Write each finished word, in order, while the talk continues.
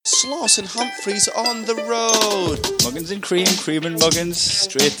Sloss and Humphreys on the road. Muggins and cream and muggins,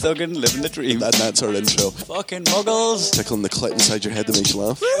 straight thuggin', living the dream. And that's our intro. Fucking muggles. Tickling the clit inside your head that makes you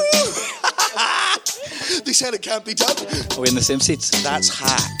laugh. They said it can't be done. Are we in the same seats? That's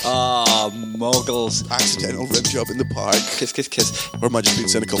hack. Ah, muggles. Accidental rim job in the park. Kiss, kiss, kiss. Or am I just being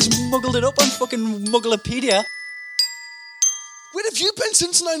cynical? Muggled it up on fucking Mugglepedia. Where have you been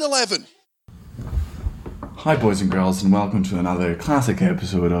since 9/11? Hi boys and girls, and welcome to another classic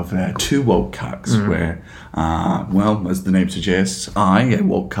episode of Two Woke Cucks, where, well, as the name suggests, I, a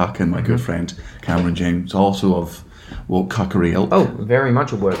woke cuck, and my good friend Cameron James, also of woke cuckery ilk. Oh, very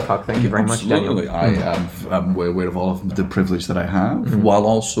much a woke cuck. Thank you very much, Daniel. Absolutely. I'm way aware of all of the privilege that I have, while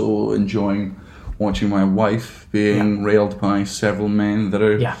also enjoying watching my wife being railed by several men that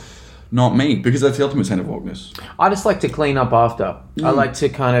are not me, because that's the ultimate sign of wokeness. I just like to clean up after. I like to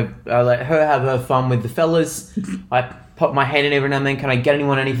I let her have her fun with the fellas. I pop my head in every now and then. Can I get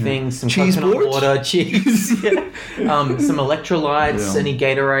anyone anything? Some Cheese coconut boards? water, cheese, some electrolytes, any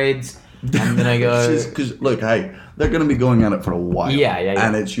Gatorades, and then I go. Because look, hey, they're going to be going at it for a while. Yeah.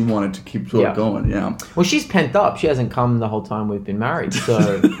 And you want it to keep sort of going, Well, she's pent up. She hasn't come the whole time we've been married.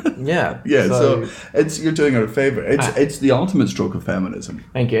 So, Yeah, so you're doing her a favour. It's the ultimate stroke of feminism.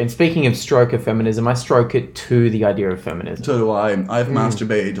 Thank you. And speaking of stroke of feminism, I stroke it to the idea of feminism. So do I. I've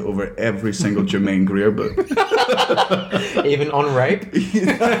masturbated over every single Jermaine Greer book. Even on rape?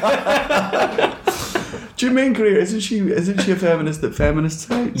 Jermaine Greer, isn't she a feminist that feminists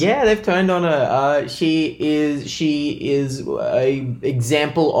hate? Yeah, they've turned on her. She is a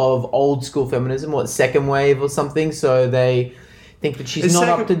example of old school feminism, second wave or something. So they think that she's not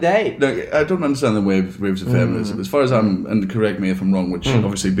up to date. No, I don't understand the waves of feminism. As far as and correct me if I'm wrong, which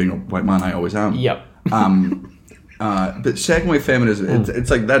obviously being a white man, I always am. Yep. But second wave feminism,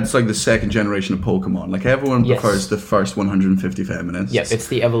 it's like that's like the second generation of Pokemon. Like everyone prefers the first 150 feminists. Yep, it's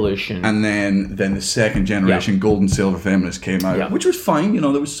the evolution. And then the second generation gold and silver feminists came out, which was fine. You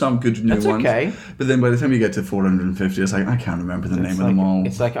know, there was some good new ones. Okay. But then by the time you get to 450, it's like I can't remember the name of them all.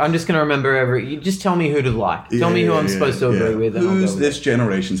 It's like I'm just going to remember you just tell me who to like. Tell me who I'm supposed to agree with. And Who's I'll go this with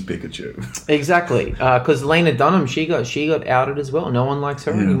generation's Pikachu? Exactly, because Lena Dunham, she got outed as well. No one likes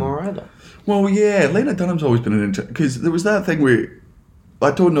her anymore either. Well, yeah, Lena Dunham's always been an because there was that thing where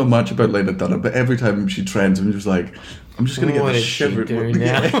I don't know much about Lena Dunham, but every time she trends, I'm just like, I'm just gonna get the shiver.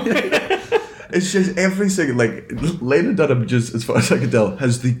 It's just every single Lena Dunham, just as far as I can tell,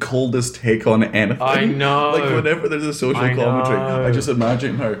 has the coldest take on anything. I know. Like whenever there's a social commentary, I just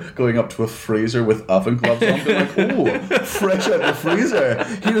imagine her going up to a freezer with oven gloves on, being like, "Oh, fresh out the freezer.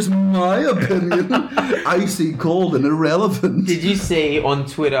 Here's my opinion. Icy cold and irrelevant." Did you see on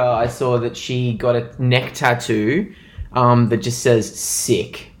Twitter? I saw that she got a neck tattoo that just says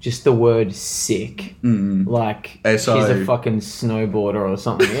 "sick." Just the word "sick," like she's a fucking snowboarder or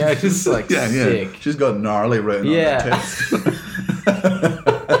something. Yeah, just like sick. She's got gnarly written on her tits.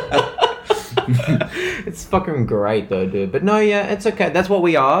 It's fucking great though, dude. But no, it's okay. That's what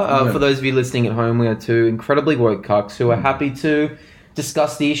we are. For those of you listening at home, we are two incredibly woke cucks who are happy to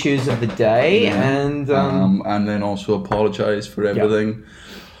discuss the issues of the day and then also apologise for everything.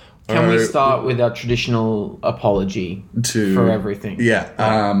 Can we start with our traditional apology for everything? Yeah.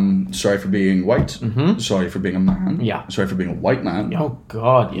 Sorry for being white. Sorry for being a man. Yeah. Sorry for being a white man. Oh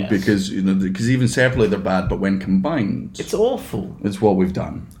God, yes. Because even separately they're bad, but when combined, it's awful. It's what we've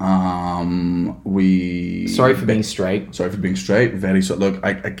done. Sorry for being straight. Sorry for being straight. Very so. Look,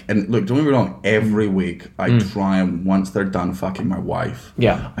 and look. Don't get me wrong. Every week I try and once they're done fucking my wife,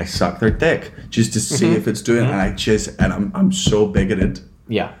 I suck their dick just to see if it's doing. And I'm so bigoted.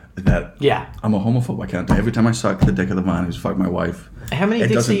 Yeah. That I'm a homophobe. I can't. Every time I suck the dick of the man who's fucked my wife. How many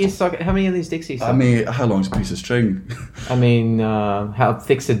dicks do you suck? How many of these dicks do you suck? I mean, how long's a piece of string? I mean, how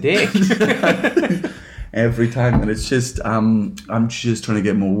thick's a dick? Every time, and it's just I'm just trying to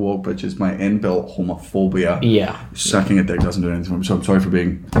get more woke, but just my inbuilt homophobia. Yeah, sucking a dick doesn't do anything for me. So I'm sorry for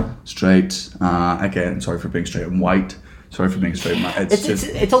being straight. Again, sorry for being straight and white. Sorry for being straight.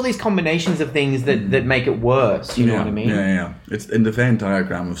 It's all these combinations of things that make it worse. You know what I mean? Yeah. It's in the Venn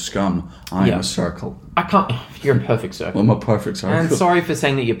diagram of scum. I'm a circle. I can't. You're a perfect circle. I'm a perfect circle. And sorry for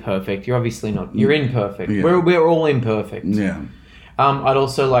saying that you're perfect. You're obviously not. You're imperfect. Yeah. We're all imperfect. Yeah. I'd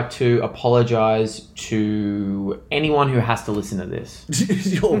also like to apologise to anyone who has to listen to this.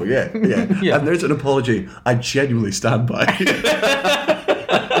 Oh yeah. And there's an apology I genuinely stand by.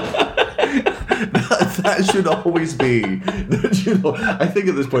 That should always be. I think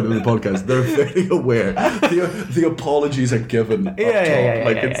at this point in the podcast, they're very aware. The apologies are given.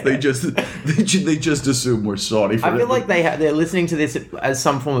 They just assume we're sorry for it. I feel like they're listening to this as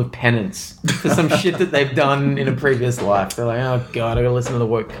some form of penance for some shit that they've done in a previous life. They're like, oh god, I gotta listen to the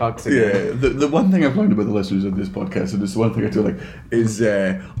woke cucks again. Yeah, the one thing I've learned about the listeners of this podcast, and it's the one thing I do like, is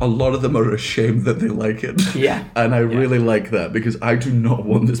a lot of them are ashamed that they like it. Yeah. And I really like that, because I do not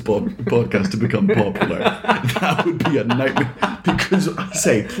want this podcast to become popular. That would be a nightmare, because I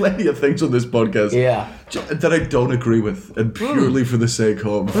say plenty of things on this podcast that I don't agree with, and purely for the sake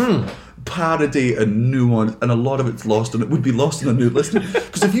of parody and nuance, and a lot of it's lost, and it would be lost in a new listener.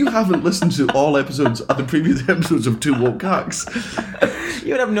 Because if you haven't listened to all episodes of the previous episodes of Two Woke Cucks,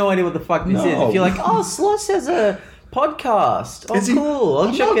 you would have no idea what the fuck this is. If you're like, oh, Sloss has a podcast. Oh, cool.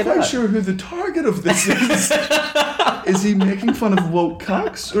 I'll check it out. I'm not quite sure who the target of this is. Is he making fun of woke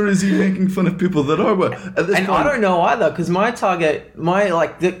cucks, or is he making fun of people that are woke? At this point, I don't know either, because the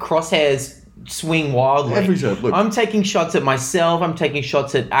crosshairs swing wildly. Every time. Look, I'm taking shots at myself. I'm taking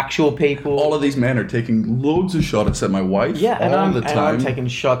shots at actual people. All of these men are taking loads of shots at my wife. Yeah, all the time. And I'm taking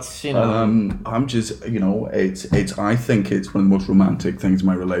shots. I'm just, it's. I think it's one of the most romantic things in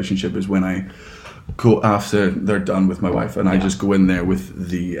my relationship is when I go after they're done with my wife, and I just go in there with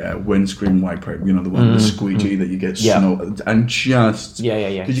the windscreen wiper, the one with the squeegee that you get snow, and just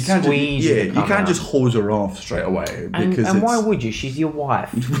because you can't you can't just hose her off straight away, because and why would you? She's your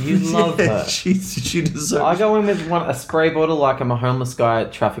wife. You love her. She deserves. I go in with a spray bottle like I'm a homeless guy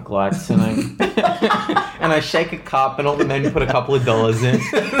at traffic lights, and I and I shake a cup, and all the men put a couple of dollars in,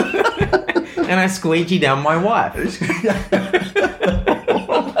 and I squeegee down my wife.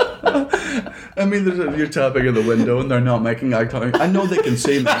 I mean, you're tapping at the window and they're not making eye contact. I know they can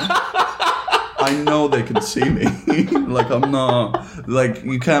see me. Like, I'm not... Like,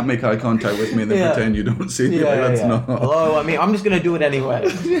 you can't make eye contact with me and then pretend you don't see me. That's not... Hello, I mean, I'm just going to do it anyway.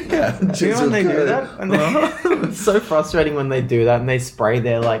 Yeah. You know when they do that? It's so frustrating when they do that and they spray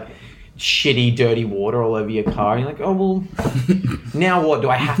their, like, shitty, dirty water all over your car. And you're like, oh, well, now what?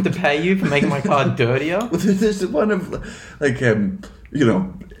 Do I have to pay you for making my car dirtier? Well, there's one of, like,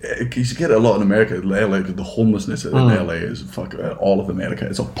 because you get it a lot in America, LA, the homelessness in LA is all of America.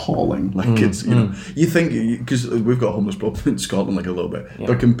 It's appalling. Like it's you think, because we've got a homeless problem in Scotland like a little bit,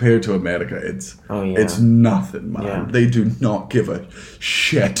 but compared to America, it's nothing, man. Yeah. They do not give a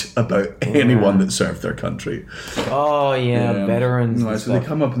shit about anyone that served their country. Oh yeah, veterans. So they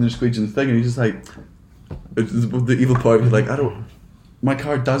come up and they're squeeging the thing, and he's just like, the evil part is like, my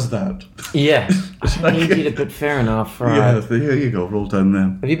car does that. Yeah. I need you to, but fair enough, right? Yeah, here you go, roll down there.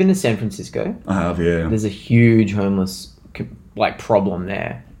 Have you been to San Francisco? I have, yeah. There's a huge homeless problem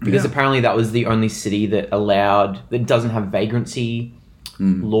there. Because apparently that was the only city that doesn't have vagrancy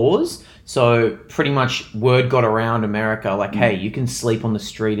laws. So pretty much word got around America like, hey, you can sleep on the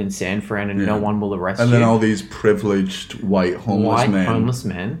street in San Fran and no one will arrest you. And then all these privileged white homeless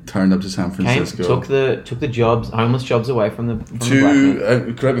men turned up to San Francisco. Took the homeless jobs away from the black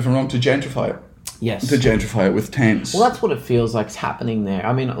men. Correct me if I'm wrong, to gentrify it. Yes. To gentrify it with tents. Well, that's what it feels like is happening there.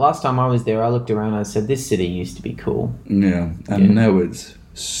 I mean, last time I was there, I looked around and I said, this city used to be cool. Yeah. And now it's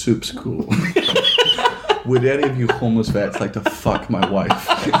soup's cool. Would any of you homeless vets like to fuck my wife?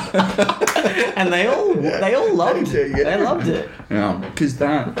 And they all loved it. Yeah. They loved it. Yeah, because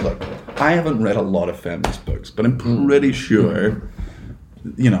look, I haven't read a lot of feminist books, but I'm pretty sure,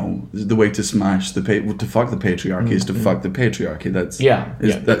 the way to smash to fuck the patriarchy is to fuck the patriarchy. Is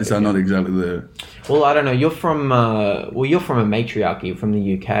that not exactly the... Well, I don't know. You're from a matriarchy. You're from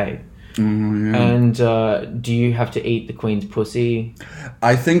the UK. Yeah. And do you have to eat the Queen's pussy?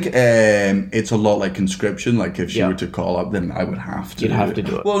 I think it's a lot like conscription. Like if she were to call up, then I would have to. You'd have to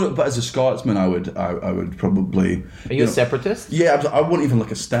do it. Well, but as a Scotsman, I would probably. Are you a separatist? Yeah, I wouldn't even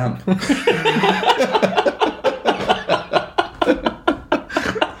look a stamp.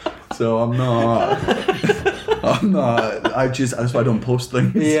 So I'm not. That's why I don't post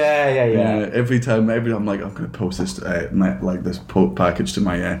things. Yeah. Every time I'm like, I'm going to post this package to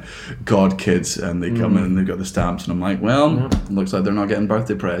my god kids, and they come in and they've got the stamps, and I'm like, well, looks like they're not getting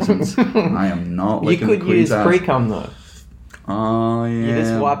birthday presents. I am not looking at the Queen's ass. You could use pre-cum though. Oh yeah. You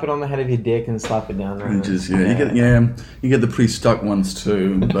just wipe it on the head of your dick and slap it down there. You get the pre-stuck ones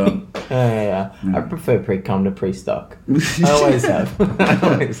too, but yeah. I prefer pre-cum to pre-stuck. I always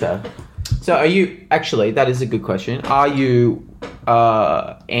have. So are you, actually, that is a good question. Are you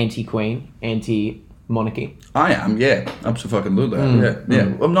anti-Queen, anti-monarchy? I am, yeah. Absolutely.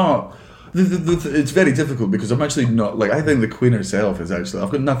 Yeah. I'm not... It's very difficult because I'm actually not... Like, I think the Queen herself is actually...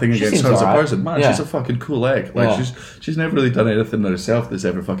 I've got nothing against her as a person. Man, she's a fucking cool egg. Like, she's never really done anything to herself that's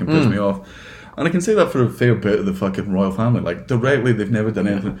ever fucking pissed me off. And I can say that for a fair bit of the fucking royal family. Like, directly, they've never done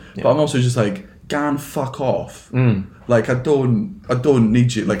anything. Yeah. But I'm also just like, gan fuck off. Like, I don't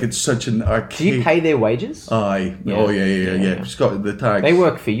need you. Like, it's such an archaic... Do you pay their wages? Aye. Yeah. Oh, yeah. It's got the tags. They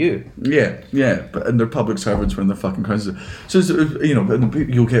work for you. Yeah. And they're public servants when they're fucking crowns. So, you know,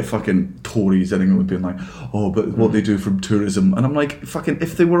 you'll get fucking Tories in England being like, oh, but what they do from tourism. And I'm like, fucking,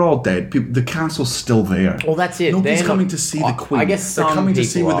 if they were all dead, the castle's still there. Well, that's it. Nobody's coming to see the Queen. I guess some They're coming people to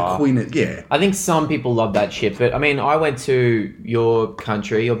see where the Queen is. Yeah. I think some people love that shit. But, I mean, I went to your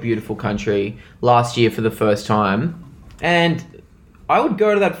country, your beautiful country, last year for the first time. And... I would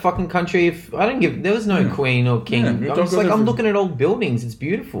go to that fucking country if I didn't give. There was no queen or king. I'm just like, I'm looking at old buildings. It's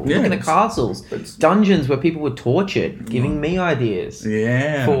beautiful. Yeah, looking at castles, dungeons where people were tortured, giving me ideas.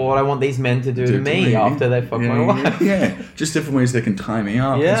 Yeah. For what I want these men to do to me after they fuck my wife. Yeah. Just different ways they can tie me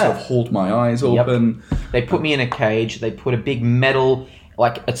up and sort of hold my eyes open. They put me in a cage. They put a big metal,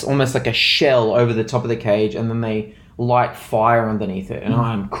 like it's almost like a shell over the top of the cage, and then they light fire underneath it, and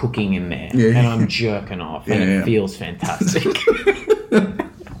I'm cooking in there, and I'm jerking off, and it feels fantastic.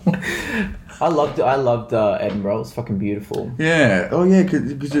 I loved Edinburgh. It was fucking beautiful. Yeah. Oh yeah,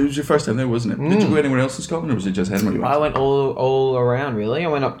 because it was your first time there, wasn't it? Did you go anywhere else in Scotland, or was it just Edinburgh you went? I went all around really. I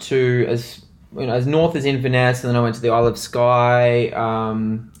went up to as north as Inverness, and then I went to the Isle of Skye,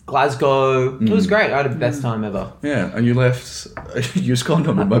 Glasgow. It was great. I had the best time ever. Yeah, and you left. You used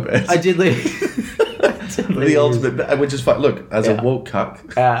condom in my bed. I did leave. The ultimate bit, which is fine. Look, as a woke cuck,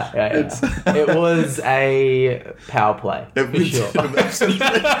 it was a power play for sure.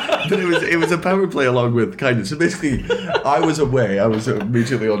 But it was a power play along with kindness. So basically, I was away. I was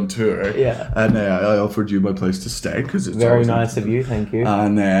immediately on tour. And I offered you my place to stay because it's very nice of you. Thank you.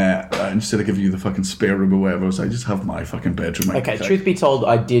 And instead of giving you the fucking spare room or whatever, so I just have my fucking bedroom. Okay, truth be told,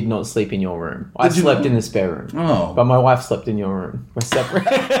 I did not sleep in your room. I slept in the spare room. Oh, but my wife slept in your room. We're separate.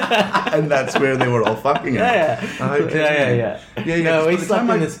 And that's where they were all fucking. Yeah. No, we slept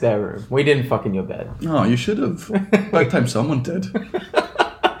in the spare room. We didn't fuck in your bed. No, you should have. By the time someone did.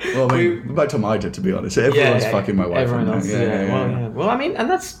 Well, I mean, by the time I did, to be honest, everyone's fucking my wife. Everyone else, Well, I mean, and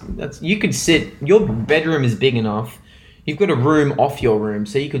that's you could sit. Your bedroom is big enough. You've got a room off your room,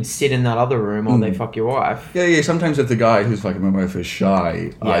 so you could sit in that other room while they fuck your wife. Yeah. Sometimes if the guy who's fucking my wife is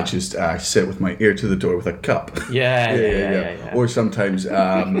shy, I just sit with my ear to the door with a cup. Yeah. Or sometimes,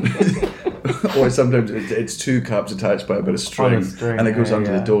 it's two cups attached by a bit of string, and it goes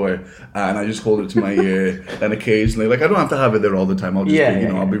onto the door, and I just hold it to my ear. And occasionally, like I don't have to have it there all the time. I'll just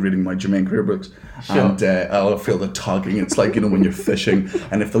I'll be reading my Jermaine Greer books, and I'll feel the tugging. It's like when you're fishing,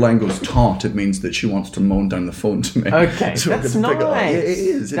 and if the line goes taut, it means that she wants to moan down the phone to me. Okay, so that's nice. It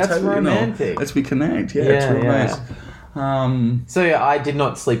is. That's romantic. Let's we connect. It's real nice. So I did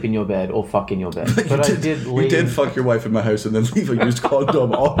not sleep in your bed or fuck in your bed, but I did leave. You did fuck your wife in my house and then leave a used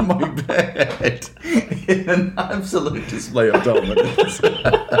condom on my bed in an absolute display of dominance.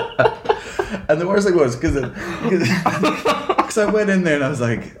 And the worst thing was because I went in there and I was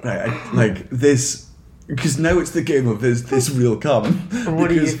like, right, this. Because now it's the game of this real cum. What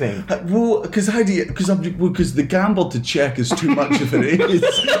do you think? Well, because the gamble to check is too much if it is.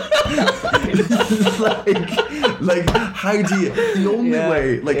 like how do you? The only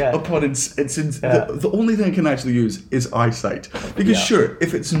way, upon the only thing I can actually use is eyesight. Because sure,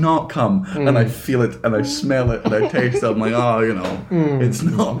 if it's not cum and I feel it and I smell it and I taste it, I'm like, it's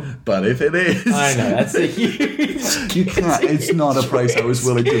not. But if it is, I know that's a huge. You can't. It's not a price I was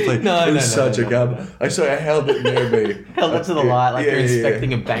willing to pay. It was such a gamble. I held it near me. Held it to the light like you're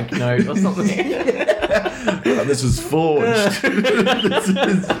inspecting a banknote or something. This was forged.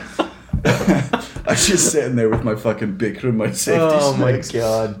 I was just sitting there with my fucking Bicker and my safety snacks. My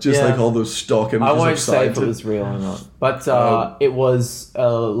god! Just like all those stock images. I won't say if it was real or not, but it was a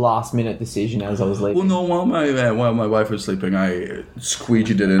last-minute decision as I was leaving. Well, no, while my wife was sleeping, I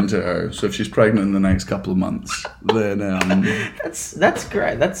squeegeed it into her. So if she's pregnant in the next couple of months, then that's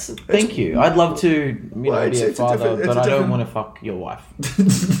great. Thank you. I'd love to be a father, but I don't want to fuck your wife.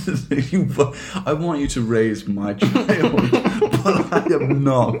 I want you to raise my child, but I am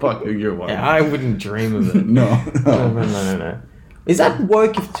not fucking your wife. Yeah, I wouldn't dream of it. No. Is that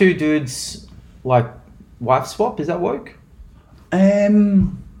woke if two dudes like wife swap? Is that woke?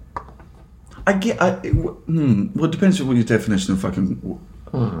 Well, it depends on what your definition of fucking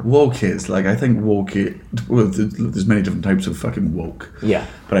woke is. Like, I think woke. There's many different types of fucking woke. Yeah.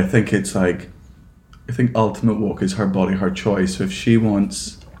 But I think it's like, I think ultimate woke is her body, her choice. So if she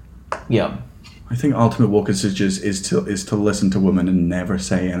wants, I think ultimate woke is to listen to women and never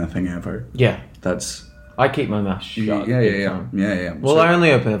say anything ever. Yeah. I keep my mouth shut. Yeah. Well, I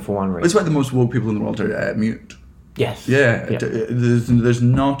only open it for one reason. It's why the most woke people in the world are mute. Yes. Yeah, Yeah. there's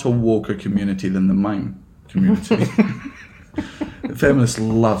not a woker community than the mime community. Feminists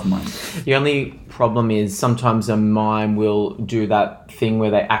love mime. The only problem is sometimes a mime will do that thing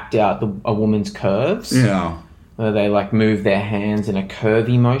where they act out a woman's curves. Yeah. Where they like move their hands in a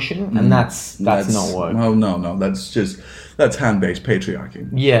curvy motion, and that's not work. Well, no, that's hand-based patriarchy.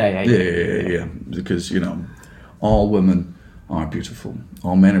 Yeah. Because all women are beautiful.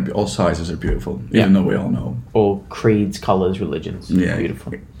 All men are all sizes are beautiful. Even though we all know. All creeds, colours, religions. Yeah,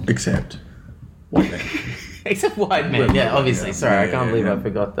 Beautiful. Except white men. Except white men. Yeah, obviously. Yeah. Sorry, Yeah, I can't believe I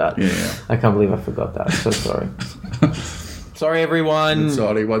forgot that. Yeah. I can't believe I forgot that. So sorry. Sorry, everyone.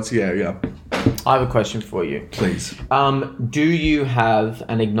 Sorry. Yeah. I have a question for you. Please. Do you have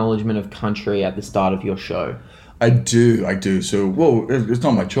an acknowledgement of country at the start of your show? I do. So, it's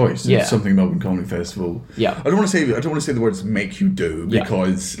not my choice. Yeah. It's something Melbourne Comedy Festival. Yeah. I don't want to say the words "make you do"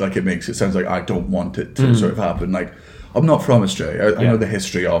 because it sounds like I don't want it to sort of happen. Like, I'm not from Australia. I know the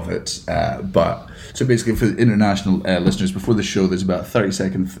history of it, but so basically for the international listeners, before the show, there's about a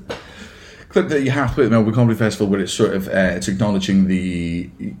 30-second clip that you have to put at the Melbourne Comedy Festival where it's sort of it's acknowledging the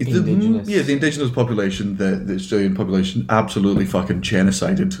indigenous population, the Australian population, absolutely fucking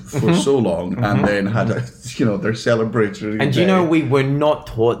genocided for so long, and then had their celebratory. And do you know we were not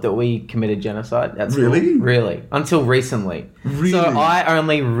taught that we committed genocide? Really, until recently. Really? So I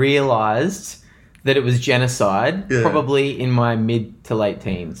only realised that it was genocide probably in my mid to late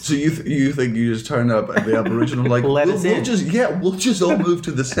teens. So you think you just turn up at the Aboriginal like Let us in. we'll just all move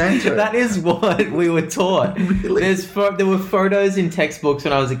to the centre. That is what we were taught. Really? There were photos in textbooks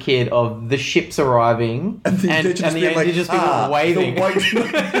when I was a kid of the ships arriving and the indigenous people waving. Waving.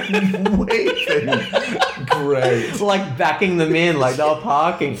 Great. Like backing them in, like they were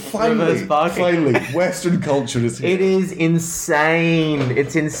parking. Reverse parking. Finally, Western culture is here. It is insane.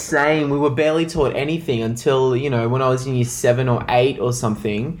 It's insane. We were barely taught anything until, when I was in year 7 or 8 or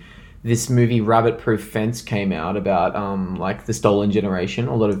something, this movie Rabbit Proof Fence came out about like the stolen generation.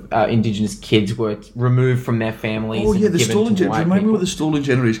 A lot of indigenous kids were removed from their families. Oh yeah, the given stolen to white generation. Remind me people. what the stolen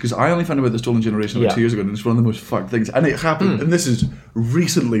generation, because I only found out about the stolen generation about 2 years ago, and it's one of the most fucked things. And it happened, and this is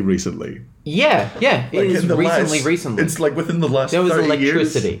recently. Yeah, it Like is in the recently. It's like within the last There was 30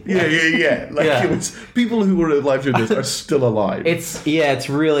 electricity. Years. Yeah. Like Yeah. it was people who were alive during this are still alive. It's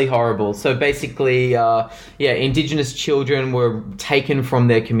really horrible. So basically, indigenous children were taken from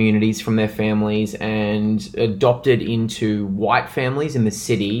their communities, from their families, and adopted into white families in the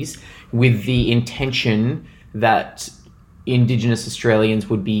cities with the intention that indigenous Australians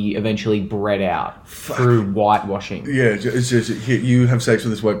would be eventually bred out through whitewashing. Yeah, it's just you have sex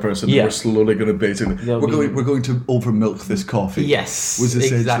with this white person, and we're slowly going to basically we're going to over milk this coffee. Yes, was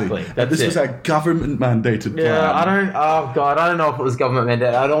essentially exactly. This was a government mandated plan. Yeah, I don't know if it was government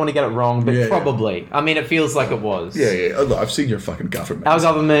mandated. I don't want to get it wrong, but probably. I mean, it feels like it was. Yeah. Look, I've seen your fucking government. Our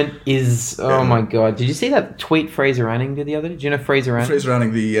government is. Oh my god! Did you see that tweet Fraser Anning did the other day? Do you know Fraser Anning? Fraser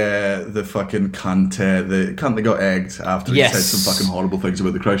Anning, the fucking cunt, the cunt that got egged after he said some fucking horrible things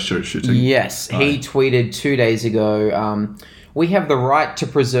about the Christchurch shooting. Yes, he tweeted 2 days ago, we have the right to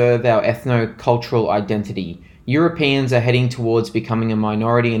preserve our ethno-cultural identity. Europeans are heading towards becoming a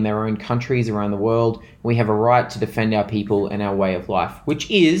minority in their own countries around the world. We have a right to defend our people and our way of life,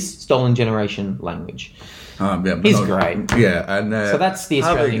 which is stolen generation language. He's great. Yeah, and so that's the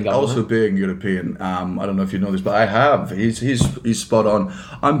Australian government. Also being European, I don't know if you know this, but I have. He's spot on.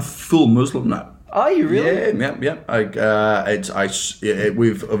 I'm full Muslim now. Are you really? Yeah.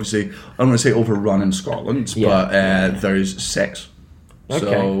 We've obviously, I don't want to say overrun in Scotland, but there's sex. Okay.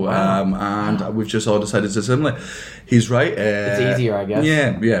 So, and we've just all decided to assimilate. He's right. It's easier, I guess.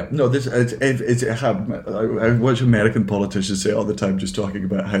 Yeah. No, I watch American politicians say all the time, just talking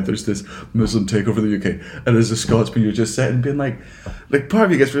about how there's this Muslim takeover the UK, and as a Scotsman, you're just sitting being like part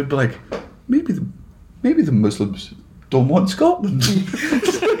of you gets like, maybe the Muslims don't want Scotland.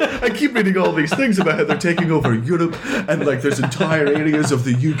 I keep reading all these things about how they're taking over Europe, and like there's entire areas of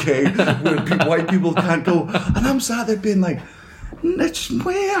the UK where white people can't go, and I'm sat there being like,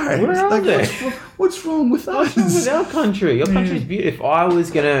 where are they? What's wrong with us? What's wrong with our country? Your country's beautiful. If I was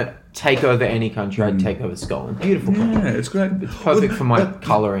gonna take over any country, I'd take over Scotland. Beautiful country. Yeah, it's great. It's perfect for my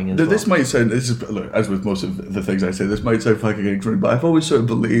colouring as well. This might sound, look, as with most of the things I say, this might sound fucking ignorant, but I've always sort of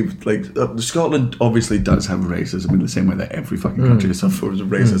believed, like, Scotland obviously does have racism in the same way that every fucking country has some forms of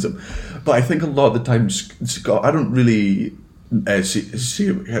racism. But I think a lot of the time, I don't really see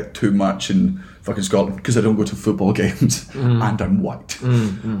it too much in fucking Scotland because I don't go to football games and I'm white.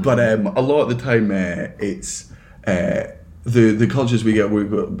 But a lot of the time, it's the cultures we've got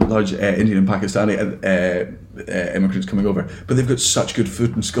large Indian and Pakistani immigrants coming over, but they've got such good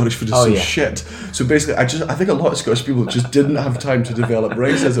food, and Scottish food is so shit. So basically, I think a lot of Scottish people just didn't have time to develop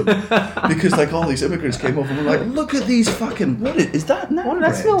racism because like all these immigrants came over and were like, look at these fucking, what is that? Oh,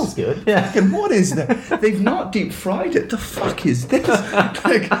 that smells good. Yeah. Fucking, what is that? They've not deep fried it. The fuck is this?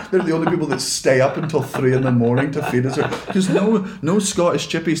 Like, they're the only people that stay up until 3 a.m. to feed us, because no Scottish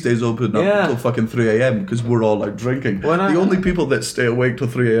chippy stays open up until fucking 3 a.m. because we're all like drinking. The only people that stay awake till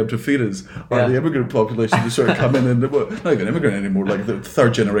 3 a.m. to feed us are the immigrant population that sort of come in and not even immigrant anymore, like the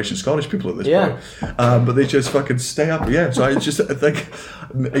third generation Scottish people at this point. But they just fucking stay up. So I think,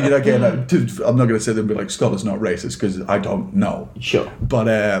 again, I'm not going to sit there and be like Scotland's not racist because I don't know. Sure. But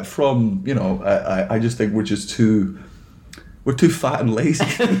I just think we're too fat and lazy.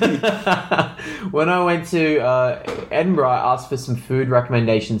 When I went to Edinburgh, I asked for some food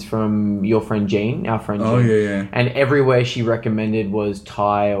recommendations from your friend Jean, our friend Jean. Oh, yeah. And everywhere she recommended was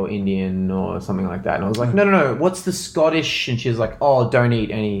Thai or Indian or something like that. And I was like, no, what's the Scottish? And she was like, oh, don't eat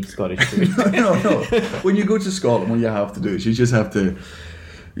any Scottish food. No. When you go to Scotland, what you have to do is you just have to...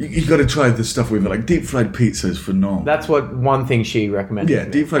 You got to try the stuff with it, like deep fried pizza is phenomenal. That's one thing she recommended. Yeah,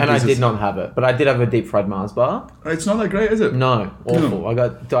 deep fried pizza. And I did not have it, but I did have a deep fried Mars bar. It's not that great, is it? No, awful. No. I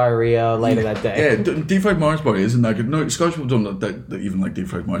got diarrhea later that day. Yeah, deep fried Mars bar isn't that good. No, Scottish people don't even like deep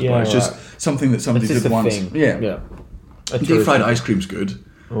fried Mars bar. It's just something that somebody did once. Thing. Yeah. Deep fried ice cream's good.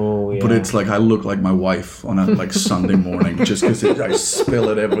 Oh, yeah. But it's like I look like my wife on a like Sunday morning just because I spill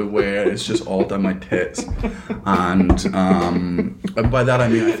it everywhere. It's just all down my tits, and by that I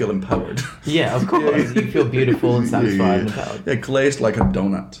mean I feel empowered. Yeah, of course. You feel beautiful and satisfied and empowered. Yeah, glazed like a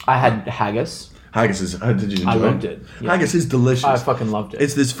donut. I had haggis. Haggis is... How did you enjoy it? I loved it. Yeah. Haggis is delicious. I fucking loved it.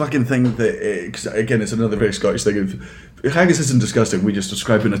 It's this fucking thing that... Cause again, it's another very Scottish thing. Haggis isn't disgusting. We just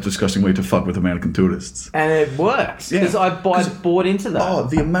describe it as a disgusting way to fuck with American tourists. And it works. Because I bought into that. Oh,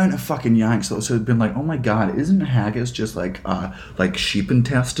 the amount of fucking Yanks that have been like, oh my God, isn't haggis just like sheep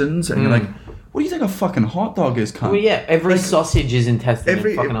intestines? And you're like... What do you think a fucking hot dog is, cunt? Well, yeah, every sausage is intestine.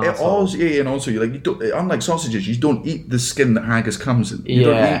 And also, you don't, unlike sausages, you don't eat the skin that haggis comes in. You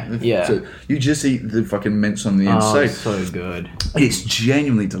don't eat so you just eat the fucking mince on the inside. It's so good. It's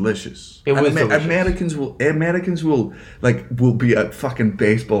genuinely delicious. It was delicious. Americans will be at fucking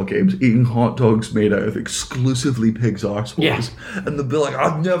baseball games eating hot dogs made out of exclusively pig's arseholes. Yeah. And they'll be like,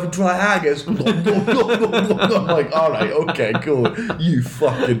 I've never tried haggis. I'm like, alright, okay, cool. You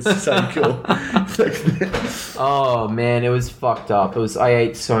fucking psycho. Oh man, it was fucked up. I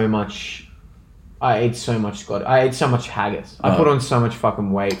ate so much Scottish. I ate so much haggis. I put on so much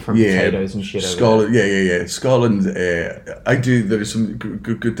fucking weight from potatoes and shit. Scotland, yeah. Scotland. I do. There's some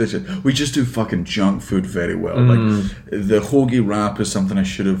good dishes. We just do fucking junk food very well. Like the hoagie wrap is something I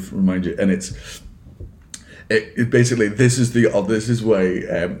should have reminded you, and it basically this is why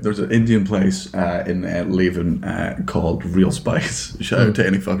there's an Indian place in Leven called Real Spice. Shout out to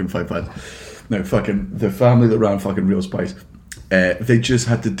any fucking 5 lads. No, fucking the family that ran fucking Real Spice. They just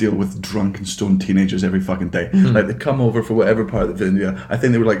had to deal with drunken stoned teenagers every fucking day. Like they come over for whatever part of India. I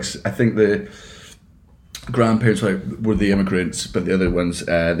think the grandparents were the immigrants, but the other ones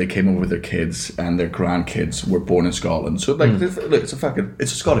they came over with their kids, and their grandkids were born in Scotland. So look, it's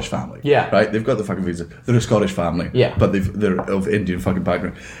a Scottish family. Yeah, right. They've got the fucking visa. They're a Scottish family. Yeah, but they're of Indian fucking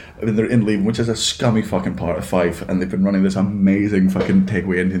background. I mean, they're in Leven, which is a scummy fucking part of Fife, and they've been running this amazing fucking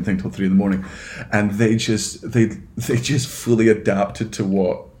takeaway Indian thing till 3 a.m. And they just fully adapted to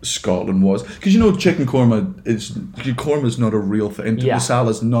what Scotland was, because chicken korma is not a real thing. Masala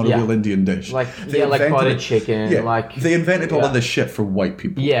is not a real Indian dish. Like potted chicken. Yeah, they invented all of this shit for white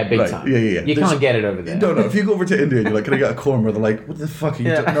people. Yeah, big time. Yeah. You can't get it over there. No. If you go over to India, and you're like, can I get a korma? They're like, what the fuck are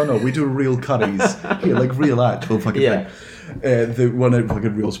you doing? No, we do real curries here, like real actual fucking thing. The one out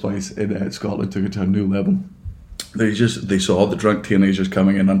fucking Real Spice in Scotland took it to a new level. They saw all the drunk teenagers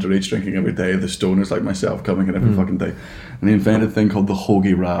coming in, underage drinking every day, the stoners like myself coming in every fucking day, and they invented a thing called the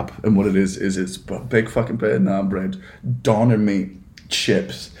hoagie wrap. And what it is it's a big fucking bit of naan bread, doner meat,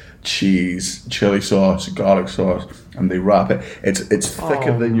 chips, cheese, chili sauce, garlic sauce, and they wrap it. It's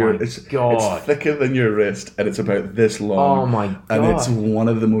thicker than it's thicker than your wrist, and it's about this long. Oh my God! And it's one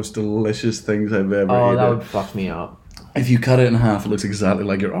of the most delicious things I've ever eaten. Oh, that would fuck me up. If you cut it in half, it looks exactly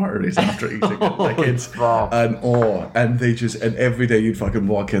like your arteries after eating it. Like it's and they just, and every day you'd fucking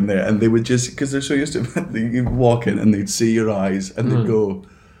walk in there, and they would just, because they're so used to it, you'd walk in and they'd see your eyes and they'd go,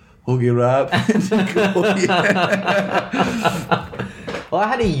 hoagie wrap. And you'd go, yeah. Well, I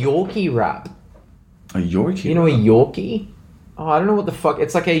had a Yorkie wrap. A Yorkie? You know a Yorkie? I don't know what the fuck.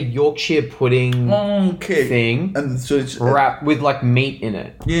 It's like a Yorkshire pudding thing. And so it's wrapped with like meat in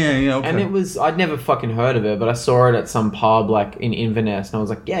it. Yeah, okay. And it was, I'd never fucking heard of it, but I saw it at some pub like in Inverness, and I was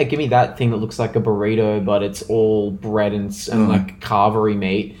like, yeah, give me that thing that looks like a burrito, but it's all bread and like carvery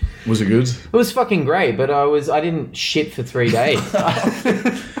meat. Was it good? It was fucking great, but I didn't shit for 3 days.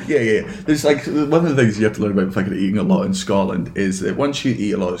 Yeah. There's like, one of the things you have to learn about fucking eating a lot in Scotland is that once you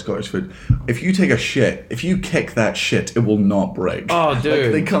eat a lot of Scottish food, if you take a shit, if you kick that shit, it will not break. Oh, dude.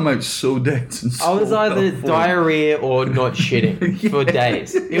 Like, they come out so dense and so I was either full. diarrhea or not shitting for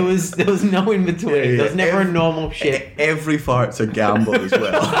days. There was no in between. Yeah. There was never a normal shit. Every fart's a gamble as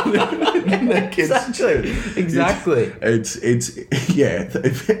well. Exactly. It's yeah.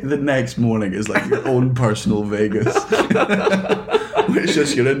 The next morning is like your own personal Vegas. It's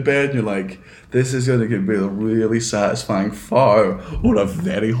just you're in bed and you're like, this is going to be a really satisfying fart or a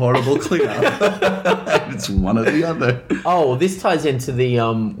very horrible cleanup. It's one or the other. Oh, this ties into the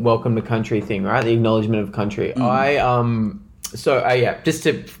welcome to country thing, right? The acknowledgement of country. Just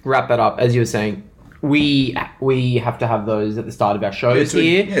to wrap that up, as you were saying, we have to have those at the start of our shows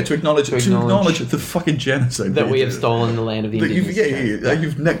here. Yeah, to acknowledge the fucking genocide that we have stolen the land of the indigenous.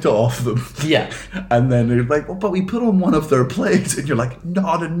 You've nicked it off them. Yeah. And then you're like, well, but we put on one of their plates, and you're like,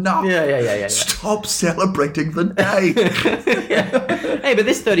 not enough. Yeah. Stop celebrating the day. Hey, but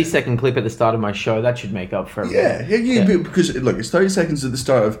this 30-second clip at the start of my show, that should make up for everything. Yeah. Because look, it's 30 seconds at the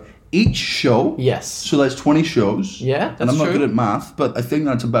start of each show. Yes. So that's 20 shows. Yeah, that's and I'm not true. good at math, but I think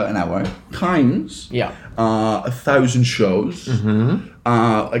that's about an hour. Times 1,000 shows.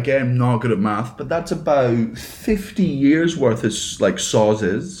 Mm-hmm. Again, not good at math, but that's about 50 years worth of like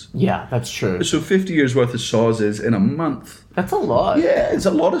sawses. Yeah, that's true. So 50 years worth of sawses in a month. That's a lot. Yeah, it's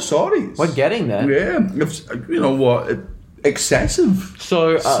a lot of sorries. We're getting there. Yeah, you know what? Excessive.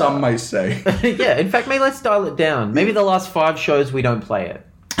 So some might say. Yeah, in fact, maybe let's dial it down. Maybe the last 5 shows we don't play it.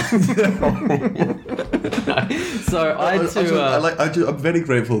 So I had to. I'm very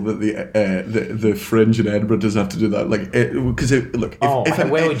grateful that the Fringe in Edinburgh doesn't have to do that. Like, because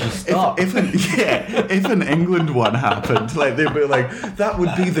where would you stop? If an England one happened, like they'd be like, that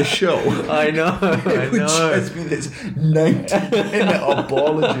would be the show. I know. It would just be this 90-minute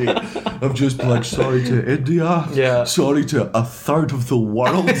apology of just like, sorry to India, sorry to a third of the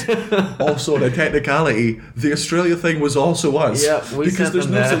world. Also, on a technicality, the Australia thing was also us. Yeah, because there's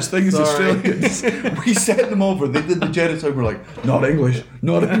no such thing as Australians. We sent them over. They did the genocide. We're like, not English.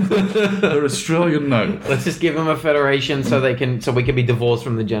 They're Australian now. Let's just give them a federation so we can be divorced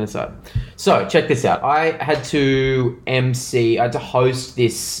from the genocide. So check this out. I had to host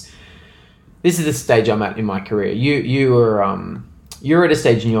this. This is the stage I'm at in my career. You're at a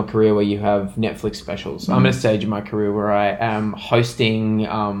stage in your career where you have Netflix specials. I'm at a stage in my career where I am hosting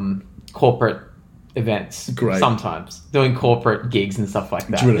corporate events. Great. Sometimes doing corporate gigs and stuff like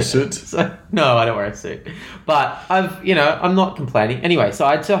that. Do you wear a suit? No, I don't wear a suit, but I'm not complaining. Anyway, so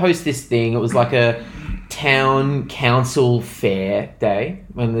I had to host this thing. It was like a town council fair day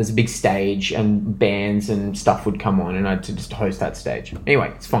when there's a big stage and bands and stuff would come on, and I had to just host that stage.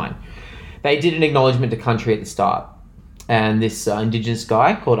 Anyway, it's fine. They did an acknowledgement to country at the start, and this Indigenous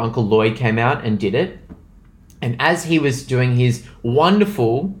guy called Uncle Lloyd came out and did it. And as he was doing his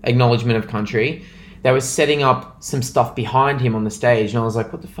wonderful acknowledgement of country, they were setting up some stuff behind him on the stage. And I was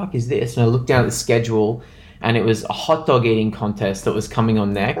like, what the fuck is this? And I looked down at the schedule, and it was a hot dog eating contest that was coming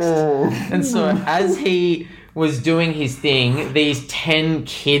on next. And so as he was doing his thing, these 10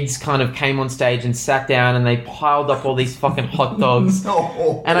 kids kind of came on stage and sat down, and they piled up all these fucking hot dogs.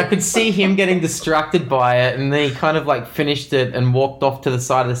 No. And I could see him getting distracted by it, and then he kind of like finished it and walked off to the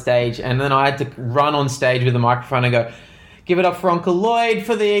side of the stage. And then I had to run on stage with the microphone and go, give it up for Uncle Lloyd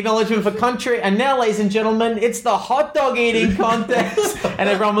for the acknowledgement for country. And now, ladies and gentlemen, it's the hot dog eating contest. And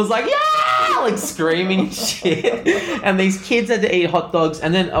everyone was like, yeah, like screaming and shit. And these kids had to eat hot dogs.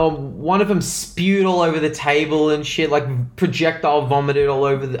 And then one of them spewed all over the table and shit, like projectile vomited all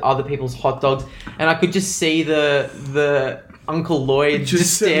over the other people's hot dogs. And I could just see the Uncle Lloyd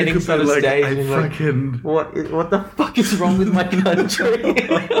just standing on the stage and like, what the fuck is wrong with my country?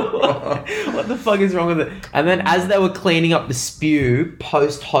 What the fuck is wrong with it? And then as they were cleaning up the spew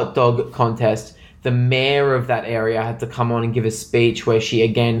post hot dog contest, the mayor of that area had to come on and give a speech where she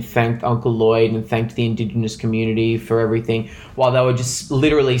again thanked Uncle Lloyd and thanked the Indigenous community for everything, while they were just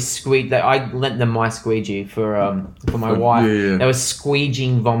literally I lent them my squeegee for my wife. Yeah. They were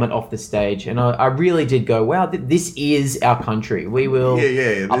squeegeeing vomit off the stage, and I really did go, wow, this is our country. We will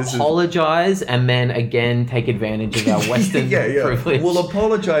apologize and then again take advantage of our Western privilege. We'll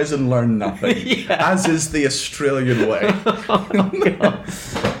apologize and learn nothing, as is the Australian way. Oh, God.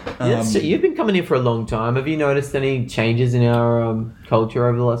 Yes, you've been coming here for a long time. Have you noticed any changes in our culture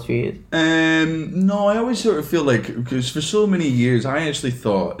over the last few years? No, I always sort of feel like, because for so many years I actually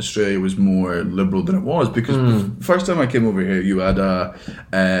thought Australia was more liberal than it was, because the first time I came over here you had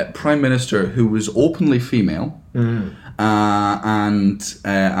a Prime Minister who was openly female and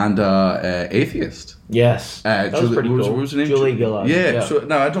atheist. Yes, that was pretty cool. What was her name? Julie Gillard. Yeah. So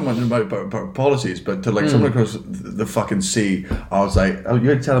now I don't want to know about policies, but to like someone across the fucking sea, I was like, "Oh,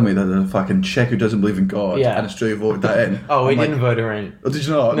 you're telling me that a fucking chick who doesn't believe in God and Australia voted that in?" Oh, we didn't vote her in. Oh, did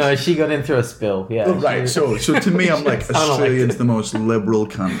you not? No, she got in through a spill. Yeah. Oh, right. So to me, I'm like, Australia's the most liberal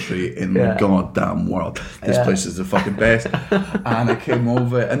country in the goddamn world. This place is the fucking best. And I came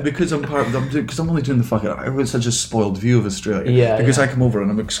over, and because I'm only doing the fucking. I have such a spoiled view of Australia. Yeah. Because I come over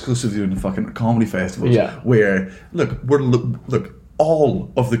and I'm exclusively doing the fucking comedy festivals. Yeah. Where look,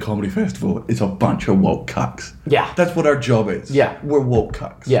 all of the comedy festival is a bunch of woke cucks. Yeah. That's what our job is. Yeah. We're woke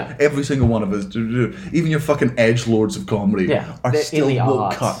cucks. Yeah. Every single one of us. Even your fucking edgelords of comedy are still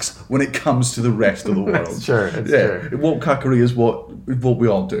woke cucks when it comes to the rest of the world. It's true. Woke cuckery is what we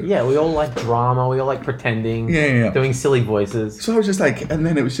all do. Yeah, we all like drama. We all like pretending. Yeah. Doing silly voices. So I was just like, and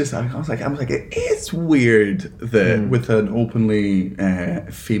then it was just, I was like, it's weird that with an openly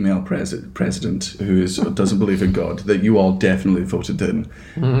female president who doesn't believe in God, that you all definitely voted in.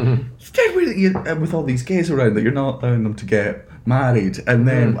 It's very weird that with all these gays around that you're not allowing them to get married. And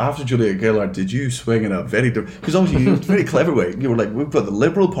then after Julia Gillard, did you swing in a very because obviously you very clever way. You were like, we've got the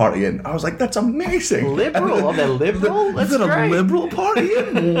Liberal Party in. I was like, that's amazing. Liberal? Are they liberal? That's great. A Liberal Party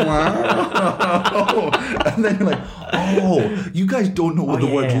in? Wow. And then you're like, oh, you guys don't know what the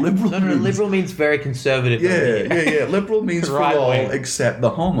word liberal means. No, liberal means very conservative. Yeah. Liberal means for all except the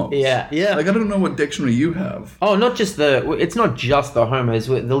homos. Yeah. Like, I don't know what dictionary you have. Oh, it's not just the homos.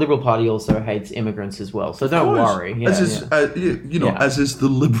 The Liberal Party also hates immigrants as well. So don't worry. As is the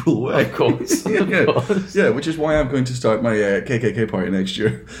liberal way. Of course. Yeah, which is why I'm going to start my KKK party next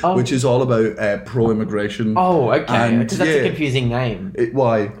year, which is all about pro-immigration. Oh, okay. Because that's a confusing name.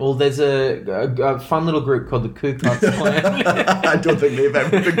 Why? Well, there's a fun little group called the Ku Klux Klan. I don't think they've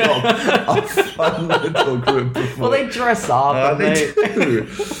ever been called a fun little group before. Well, they dress up. They do.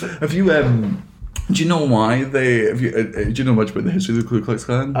 Have you do you know why do you know much about the history of the Ku Klux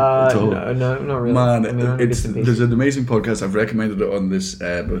Klan? No, not really. Man, there's an amazing podcast. I've recommended it on this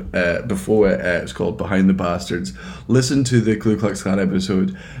before. It's called Behind the Bastards. Listen to the Ku Klux Klan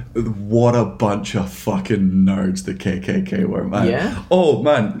episode. What a bunch of fucking nerds the KKK were, man. Yeah? Oh,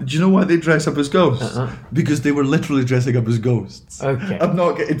 man. Do you know why they dress up as ghosts? Because they were literally dressing up as ghosts. Okay.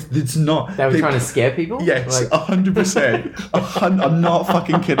 It's not. They were trying to scare people? Yes, 100%. I'm not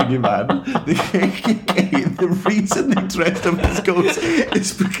fucking kidding you, man. The reason they dressed up as ghosts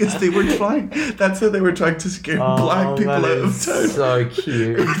is because they were trying. That's how they were trying to scare black people out of town. So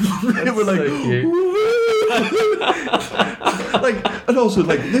cute. They were like, so cute. And also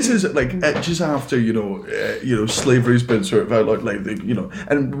this is just after slavery's been sort of outlawed,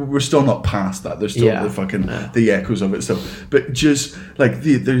 and we're still not past that. There's still the fucking the echoes of it still, but just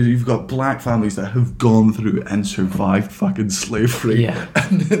you've got black families that have gone through and survived fucking slavery,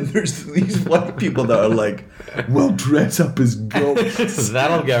 and then there's these white people that are like, well, dress up as ghosts.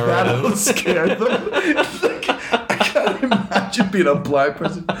 That'll get rid of them. That'll scare them. I can't imagine being a black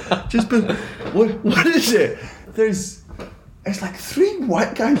person. What is it? It's like 3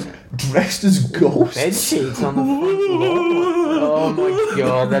 white guys dressed as ghosts. Bed sheets on the floor. Oh my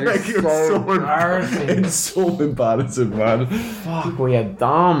god, that is so embarrassing. It's so embarrassing, man. Fuck, we are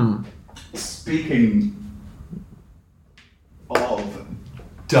dumb. Speaking of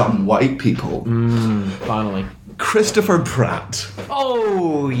dumb white people. Finally. Christopher Pratt.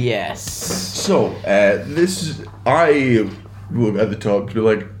 Oh, yes. So, at the top, be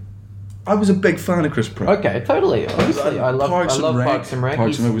like, I was a big fan of Chris Pratt. Okay, totally. Obviously, I love Parks and Rec. Parks and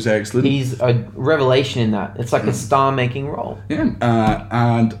Rec was excellent. He's a revelation in that. It's like a star-making role. Yeah,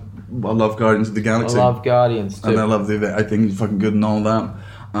 and I love Guardians of the Galaxy. I love Guardians too. And I think he's fucking good and all that.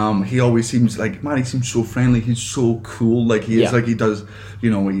 He always seems he seems so friendly. He's so cool. He is he does.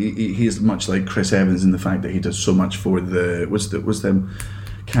 He is much like Chris Evans in the fact that he does so much for the what's them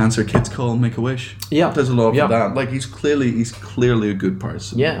cancer kids call Make-A-Wish. Yeah, does a lot for that. He's clearly a good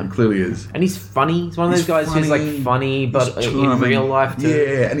person. Yeah, he clearly is. And he's funny. He's one of those guys who's funny, but in real life too.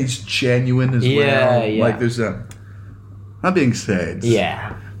 Yeah, and he's genuine as well. Yeah. There's a. That being said.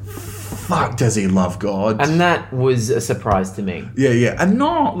 Yeah. Fuck, does he love God? And that was a surprise to me. Yeah, and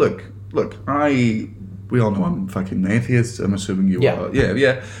look, we all know I'm fucking atheist. I'm assuming you Yeah. are.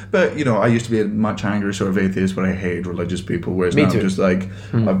 Yeah. But, you know, I used to be a much angrier sort of atheist where I hate religious people, whereas now I'm just like,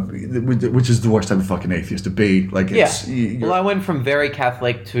 which is the worst type of fucking atheist to be. Like, it's... Well, I went from very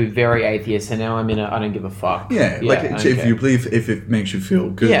Catholic to very atheist, and now I'm in a I don't give a fuck. Yeah, like if you believe, if it makes you feel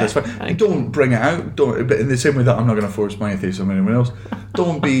good, that's fine. Don't bring it out. Don't. But in the same way that I'm not going to force my atheism on anyone else.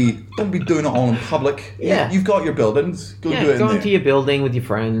 Don't be doing it all in public. Yeah, you've got your buildings. Go do it. Go into your building with your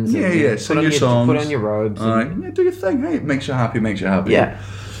friends. Yeah. Sing your songs. Put on your robes. All right. Yeah, do your thing. Hey, it makes you happy. Yeah.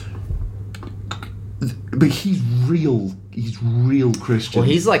 But he's real Christian. Well,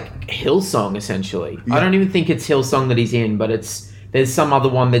 he's like Hillsong essentially. Yeah. I don't even think it's Hillsong that he's in, but there's some other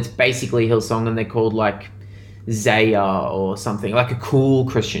one that's basically Hillsong, and they're called like Zaya or something, like a cool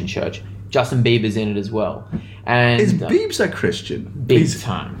Christian church. Justin Bieber's in it as well. And is Biebs a Christian? Big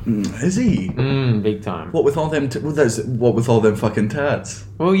time. Is he? Big time. What with all them? What with all them fucking tats?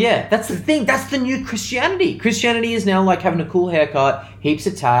 Well, yeah, that's the thing. That's the new Christianity. Christianity is now like having a cool haircut, heaps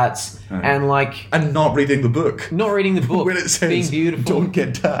of tats, and like not reading the book. Not reading the book. When it says being beautiful, don't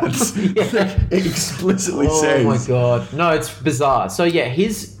get tats. It explicitly says. Oh my god, no, it's bizarre. So yeah,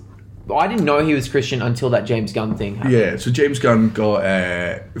 I didn't know he was Christian until that James Gunn thing happened. Yeah, so James Gunn got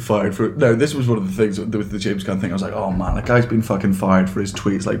fired for... No, this was one of the things with the James Gunn thing. I was like, oh man, that guy's been fucking fired for his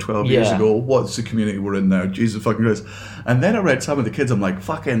tweets like 12 years ago. What's the community we're in now? Jesus fucking Christ. And then I read some of the kids, I'm like,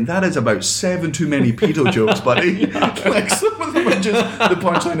 fucking, that is about 7 too many pedo jokes, buddy. Like, some of them are just... The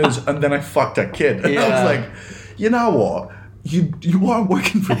punchline is, and then I fucked a kid. And I was like, you know what? You are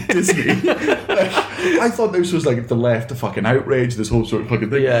working for Disney. I thought this was like the left to fucking outrage, this whole sort of fucking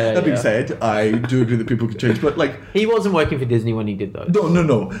thing. That being said, I do agree that people can change, but like... He wasn't working for Disney when he did those.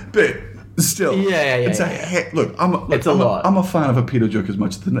 No. But still, it's a hit. Look, I'm a fan of a pedo joke as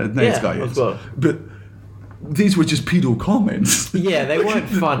much as the next guy is. But these were just pedo comments. Yeah, they weren't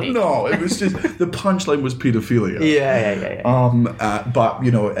funny. No, it was just the punchline was pedophilia. Yeah. But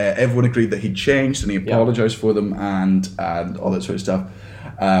you know, everyone agreed that he'd changed and he apologized for them and all that sort of stuff.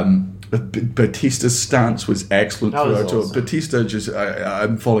 Batista's stance was excellent throughout. Awesome. Batista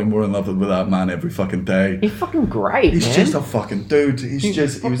I'm falling more in love with that man every fucking day. He's fucking great. He's just a fucking dude. He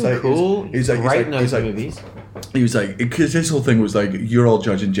was like cool. He's great in those movies. He was like, because his whole thing was like, you're all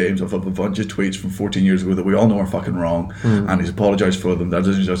judging James off of a bunch of tweets from 14 years ago that we all know are fucking wrong, and he's apologised for them. That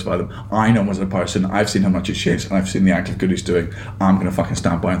doesn't justify them. I know him as a person. I've seen how much he's changed, and I've seen the active good he's doing. I'm going to fucking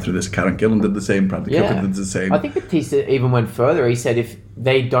stand by him through this. Karen Gillan did the same. Bradley Cooper did the same. I think Batista even went further. He said, if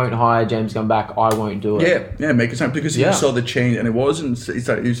they don't hire James Gunn back, I won't do it. Yeah, make it sound, because he saw the change, and it wasn't.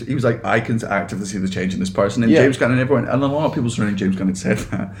 He was like, I can actively see the change in this person, and James Gunn and everyone, and a lot of people surrounding James Gunn had said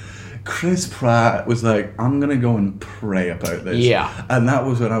that. Chris Pratt was like, I'm going to go and pray about this. Yeah. And that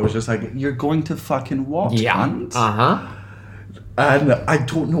was when I was just like, you're going to fucking what, cunt? Uh-huh. And I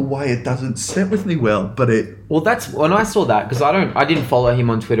don't know why it doesn't sit with me well, but it... Well, that's... When I saw that, because I didn't follow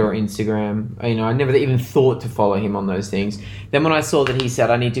him on Twitter or Instagram. You know, I never even thought to follow him on those things. Then when I saw that he said,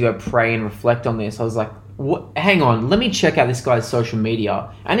 I need to go pray and reflect on this, I was like, what? Hang on, let me check out this guy's social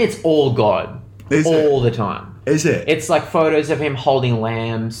media. And it's all God. All the time. Is it? It's like photos of him holding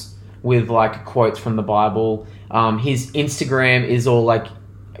lambs with like quotes from the Bible. His Instagram is all like,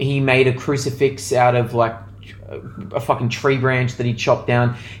 he made a crucifix out of like a fucking tree branch that he chopped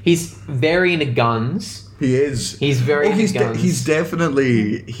down. He's very into guns. He is. He's very into guns. He's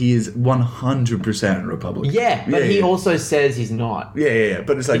definitely, he is 100% Republican. Yeah, but he also says he's not. Yeah.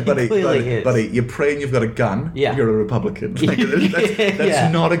 But it's like, buddy, you're praying you've got a gun, you're a Republican. Like,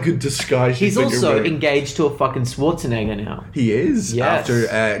 that's not a good disguise. He's also engaged to a fucking Schwarzenegger now. He is. Yes.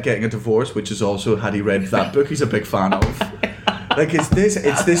 After getting a divorce, which is also, had he read that book, he's a big fan of. Like, it's this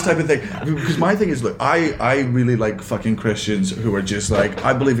type of thing. Because my thing is, look, I really like fucking Christians who are just like,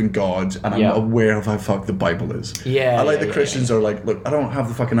 I believe in God and I'm aware of how fucked the Bible is. I like the Christians are like, look, I don't have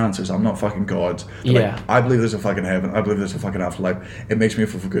the fucking answers. I'm not fucking God. Like, I believe there's a fucking heaven. I believe there's a fucking afterlife. It makes me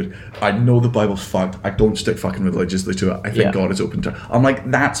feel good. I know the Bible's fucked. I don't stick fucking religiously to it. I think God is open to it. I'm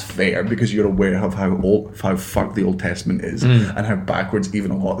like, that's fair because you're aware of how fucked the Old Testament is and how backwards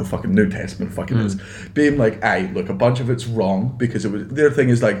even a lot of the fucking New Testament fucking is. Being like, hey, look, a bunch of it's wrong because it was, their thing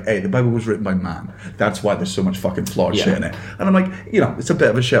is like, hey, the Bible was written by man. That's why there's so much fucking flawed shit in it. And I'm like, you know, it's a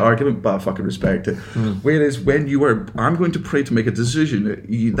bit of a shit argument, but I fucking respect it. Whereas when you are, I'm going to pray to make a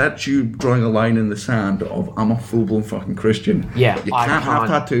decision, that's you drawing a line in the sand of, I'm a full-blown fucking Christian. Yeah, you can't have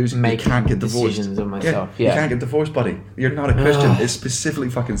tattoos, you can't get divorced. Decisions of myself. You can't get divorced, buddy. You're not a Christian. It specifically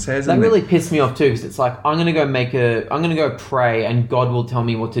fucking says that. Really pissed me off too, because it's like, I'm gonna go pray and God will tell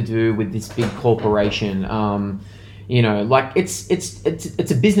me what to do with this big corporation. You know, like it's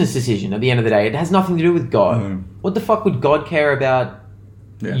a business decision at the end of the day. It has nothing to do with God. What the fuck would God care about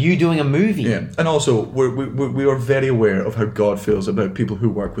you doing a movie. Yeah, and also we are very aware of how God feels about people who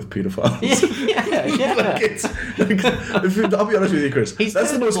work with paedophiles. Yeah. Like it's, like, I'll be honest with you, Chris.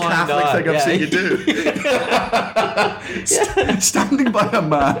 That's the most Catholic thing I've seen you do. Standing by a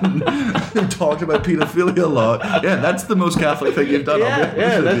man who talked about paedophilia a lot. Yeah, that's the most Catholic thing you've done.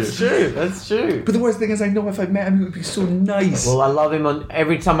 That's true. That's true. But the worst thing is, I know if I met him, he would be so nice. Well, I love him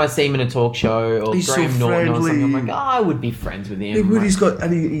every time I see him in a talk show or he's Graham so Norton or friendly. something. I'm like, I would be friends with him. He would. He's got,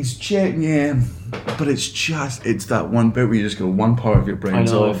 and he's chatting, but it's that one bit where you just go, one part of your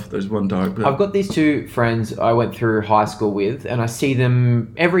brain's off. There's one dark bit. I've got these two friends I went through high school with, and I see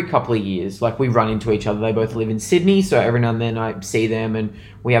them every couple of years. Like, we run into each other. They both live in Sydney, so every now and then I see them and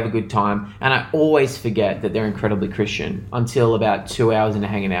we have a good time. And I always forget that they're incredibly Christian until about 2 hours into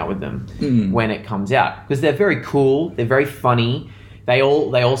hanging out with them when it comes out. Because they're very cool. They're very funny. They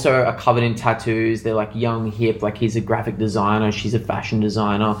also are covered in tattoos. They're like young, hip. Like, he's a graphic designer. She's a fashion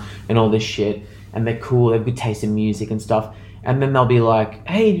designer and all this shit. And they're cool. They have good taste in music and stuff. And then they'll be like,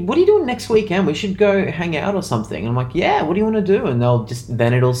 hey, what are you doing next weekend? We should go hang out or something. And I'm like, yeah, what do you want to do? And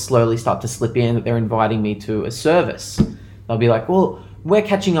then it'll slowly start to slip in that they're inviting me to a service. They'll be like, well, we're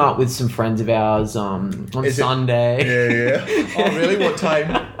catching up with some friends of ours on Sunday. Yeah. Oh, really? What time?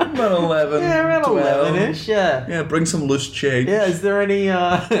 About 11. Yeah, around 11-ish, yeah. Yeah, bring some loose change. Yeah, is there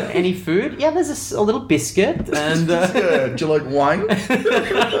any food? Yeah, there's a little biscuit. And do you like wine?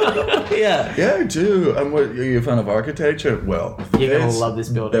 Yeah. Yeah, I do. And are you a fan of architecture? Well, you're going to love this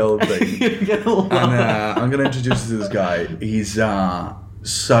building. You're gonna love I'm going to introduce you to this guy. He's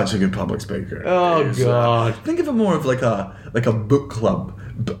such a good public speaker. Oh, God. Think of it more of like a book club,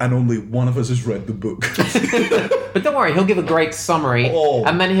 and only one of us has read the book. But don't worry, he'll give a great summary,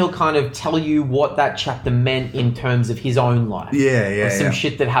 and then he'll kind of tell you what that chapter meant in terms of his own life. Yeah. Or some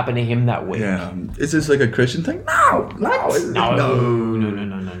shit that happened to him that week. Yeah. Is this like a Christian thing? No.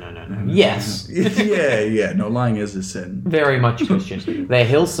 Yes. Yeah. No, lying is a sin. Very much Christian. They're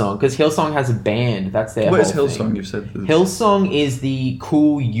Hillsong, because Hillsong has a band. That's their What is whole Hillsong? thing. You've said this. Hillsong is the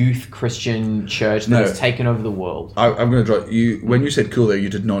cool youth Christian church that has taken over the world. I'm going to draw you. When you said cool there, you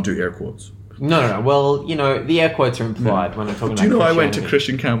did not do air quotes. No. Well, the air quotes are implied when I'm talking about Do you know I went to Christianity.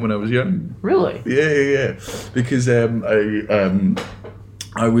 Christian camp when I was young? Really? Yeah. Because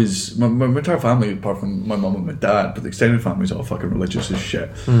I was my entire family, apart from my mum and my dad, but the extended family was all fucking religious as shit.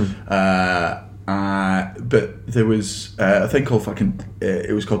 But there was a thing called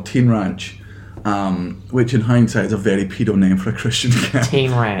it was called Teen Ranch. Which in hindsight is a very pedo name for a Christian camp.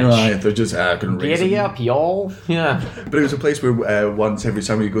 Teen Ranch. Right, they're just Giddy up, y'all. Yeah. But it was a place where once every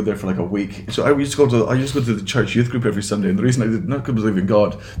summer you go there for like a week. So I used to go to the church youth group every Sunday, and the reason I did not believe in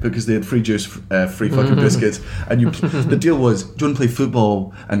God because they had free juice, free fucking biscuits, and the deal was, do you want to play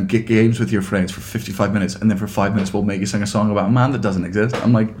football and get games with your friends for 55 minutes, and then for 5 minutes we'll make you sing a song about a man that doesn't exist.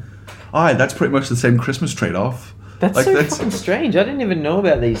 I'm like, alright, that's pretty much the same Christmas trade-off. That's fucking strange. I didn't even know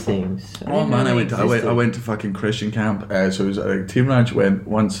about these things. Oh man, I went to fucking Christian camp. So it was Team Ranch. Went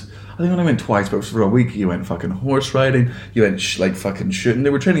once. I think I only went twice, but it was for a week. You went fucking horse riding. You went fucking shooting.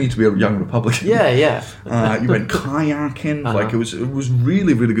 They were training you to be a young Republican. Yeah. You went kayaking. Like it was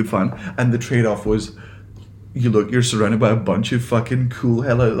really really good fun. And the trade off was, you're surrounded by a bunch of fucking cool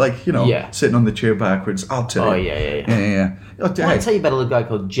sitting on the chair backwards. I'll tell you. Yeah. I'll tell you about a little guy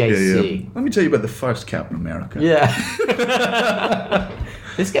called JC. Yeah. Let me tell you about the first Captain America. Yeah.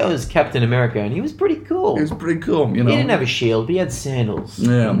 This guy was Captain America, and he was pretty cool. He was pretty cool, He didn't have a shield, but he had sandals.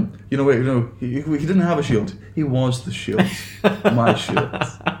 Yeah. He didn't have a shield. He was the shield. My shield.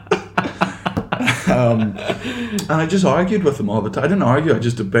 And I just argued with them all the time. I didn't argue, I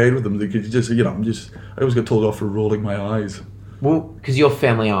just debated with them. They could I always got told off for rolling my eyes. Well, because your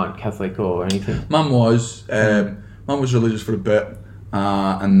family aren't Catholic or anything. Mum was religious for a bit.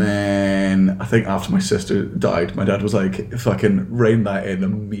 And then I think after my sister died, my dad was like, fucking rein that in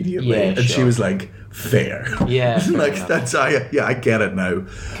immediately. Yeah, and she was like, fair. Yeah. I get it now.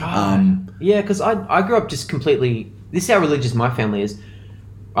 Yeah, because I grew up just completely, this is how religious my family is.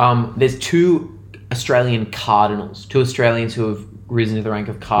 There's two Australian cardinals, two Australians who have risen to the rank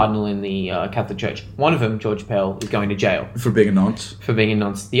of cardinal in the Catholic Church. One of them, George Pell, is going to jail. For being a nonce? For being a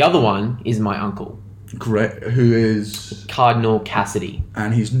nonce. The other one is my uncle. Correct. Who is? Cardinal Cassidy.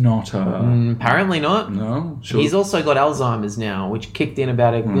 And he's not a... apparently not. No? Sure. He's also got Alzheimer's now, which kicked in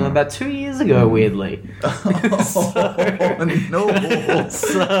about 2 years ago, weirdly. No. So,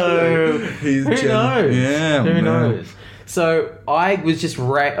 who knows? Yeah, who knows? So I was just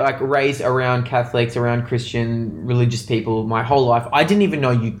raised around Catholics, around Christian religious people my whole life. I didn't even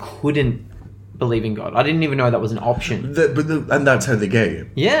know you couldn't believe in God. I didn't even know that was an option. And that's how they get you.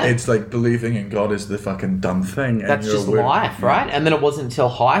 Yeah. It's like believing in God is the fucking dumb thing. That's just life, right? And then it wasn't until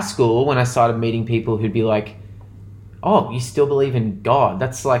high school when I started meeting people who'd be like, oh, you still believe in God?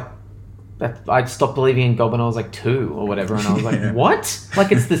 That's like... I stopped believing in God when I was like 2 or whatever, and I was like, what?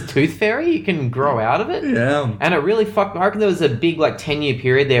 Like, it's this tooth fairy? You can grow out of it? Yeah. And it really fucked... I reckon there was a big, like, 10-year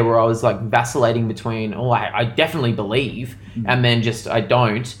period there where I was, like, vacillating between, I definitely believe, and then just, I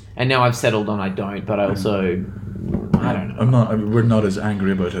don't. And now I've settled on I don't, but I also... I don't know. We're not as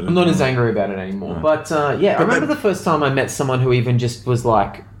angry about it. I'm not as angry about it anymore. But, I remember the first time I met someone who even just was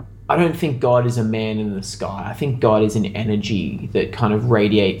like... I don't think God is a man in the sky. I think God is an energy that kind of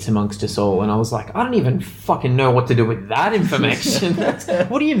radiates amongst us all. And I was like, I don't even fucking know what to do with that information.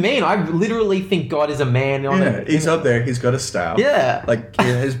 What do you mean? I literally think God is a man. He's up there. He's got a staff. Yeah. Like,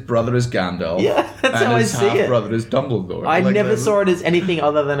 his brother is Gandalf. Yeah, that's how I see it. And his half-brother is Dumbledore. I never saw it as anything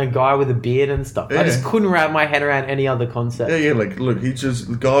other than a guy with a beard and stuff. Yeah. I just couldn't wrap my head around any other concept. Yeah, like, look,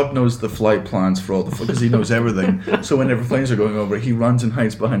 God knows the flight plans for all the... Because he knows everything. So whenever planes are going over, he runs and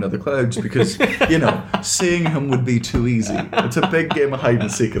hides behind other clouds because, seeing him would be too easy. It's a big game of hide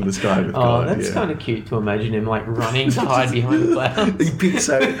and seek in the sky with God. Oh, that's kind of cute to imagine him like running to hide behind the clouds. He peeks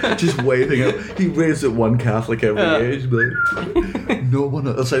out, just waving out. He raves at one Catholic every year. He's like, no one...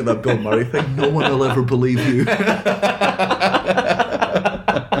 It's like that Bill Murray thing. No one will ever believe you.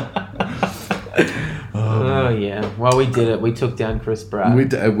 Oh, yeah. Well, we did it. We took down Chris Pratt.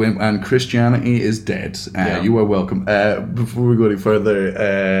 And Christianity is dead. You are welcome. Before we go any further,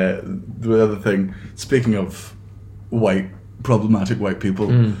 the other thing, speaking of problematic white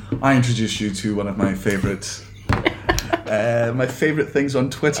people, I introduced you to one of my favourite things on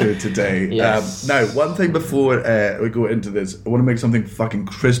Twitter today. Yes. Now, one thing before we go into this, I want to make something fucking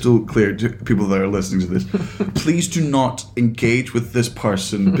crystal clear to people that are listening to this. Please do not engage with this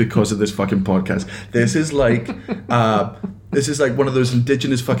person because of this fucking podcast. This is like one of those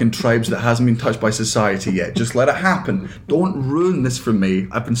indigenous fucking tribes that hasn't been touched by society yet. Just let it happen. Don't ruin this for me.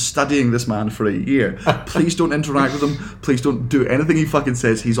 I've been studying this man for a year. Please don't interact with him. Please don't do anything he fucking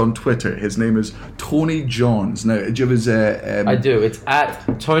says. He's on Twitter. His name is Tony Johns. Now, do you have his... I do. It's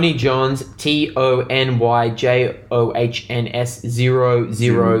at Tony Johns,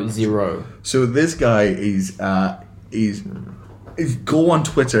 TonyJohns000. So this guy is go on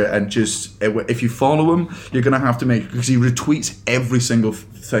Twitter and just, if you follow him, you're going to have to because he retweets every single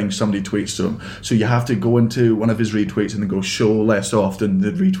thing somebody tweets to him. So you have to go into one of his retweets and then go show less often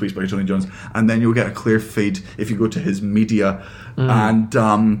the retweets by Tony Johns, and then you'll get a clear feed if you go to his media. And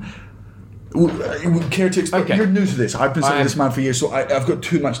care to explain? Okay. You're new to this. I've been studying this man for years, so I've got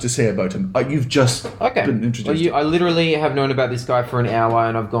too much to say about him. You've just been introduced. Well, I literally have known about this guy for an hour,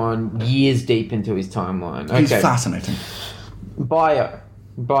 and I've gone years deep into his timeline. Okay. He's fascinating. Bio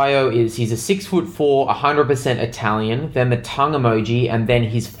is he's a 6'4", 100% Italian, then the tongue emoji, and then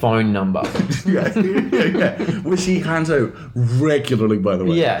his phone number. yeah, which he hands out regularly, by the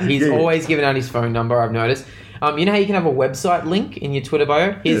way. Yeah, he's always giving out his phone number, I've noticed. You know how you can have a website link in your Twitter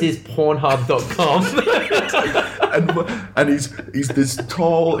bio? His is Pornhub.com. and he's this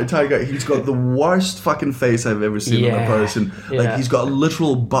tall Italian guy. He's got the worst fucking face I've ever seen in a person. Like, he's got a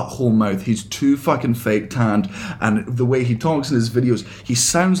literal butthole mouth. He's too fucking fake tanned. And the way he talks in his videos, he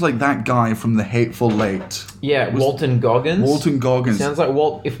sounds like that guy from The Hateful Eight. Yeah, Walton Goggins. Walton Goggins. Sounds like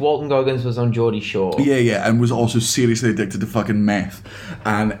if Walton Goggins was on Geordie Shore. Yeah, and was also seriously addicted to fucking meth.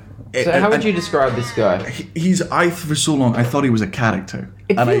 And... So how would you describe this guy? For so long, I thought he was a character.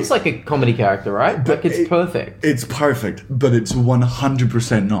 It feels like a comedy character, right? Like, it's perfect. It's perfect, but it's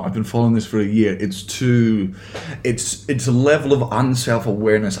 100% not. I've been following this for a year. It's a level of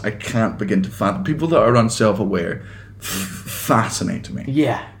unself-awareness I can't begin to fathom. People that are unself-aware fascinate me.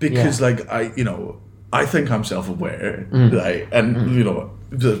 Yeah. Because, I think I'm self-aware, right? And,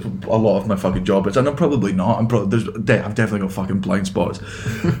 a lot of my fucking job is, and I'm probably not. I've definitely got fucking blind spots.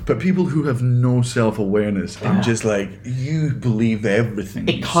 But people who have no self-awareness and just you believe everything.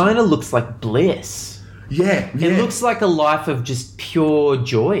 It kind of looks like bliss. Yeah. It looks like a life of just pure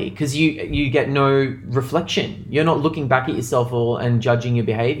joy because you get no reflection. You're not looking back at yourself and judging your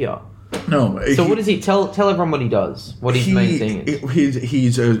behavior. No. So what does he tell everyone what he does? What his main thing is? He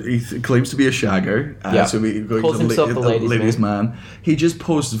claims to be a shagger. So he calls himself the ladies man. He just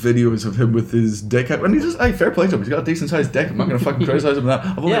posts videos of him with his dick out, and he just fair play to him. He's got a decent sized dick. I'm not going to fucking criticize him for that.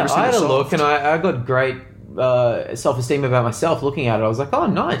 I had a look, and I got great self-esteem about myself looking at it. I was like, oh,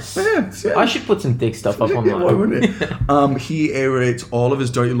 nice. Yeah. I should put some thick stuff up online. Why wouldn't it? He aerates all of his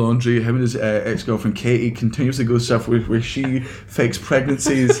dirty laundry. Him and his ex-girlfriend Katie continuously go stuff where she fakes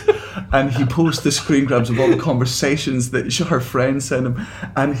pregnancies, and he posts the screen grabs of all the conversations that her friends send him.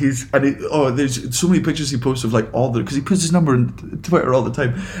 And there's so many pictures he posts of like all the, because he puts his number on Twitter all the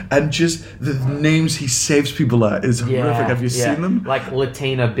time, and just the names he saves people at is horrific. Have you seen them? Like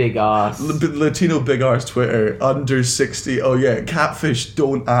Latina big ass. Latino big arse Twitter under 60. Oh yeah, catfish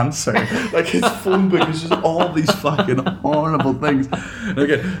don't answer. Like his phone book is just all these fucking horrible things. And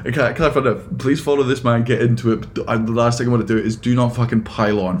again, can I find out? Please follow this man. Get into it. The last thing I want to do is do not fucking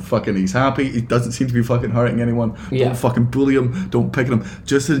pile on. Fucking, he's happy. He doesn't seem to be fucking hurting anyone. Yeah. Don't fucking bully him. Don't pick at him.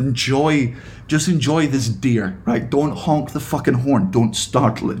 Just enjoy this deer, right? Don't honk the fucking horn. Don't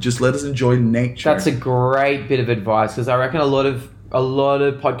startle it. Just let us enjoy nature. That's a great bit of advice, because I reckon a lot of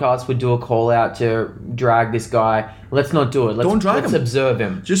podcasts would do a call out to drag this guy. Let's not do it. Don't drag him. Let's observe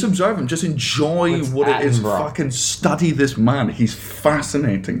him. Just observe him. Just enjoy what it is. Fucking study this man. He's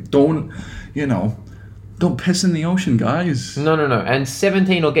fascinating. Don't piss in the ocean, guys. No. And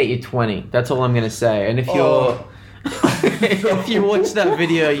 17 will get you 20. That's all I'm going to say. And if you're... if you watch that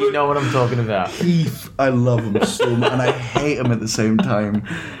video, you know what I'm talking about. Heath, I love him so much, and I hate him at the same time.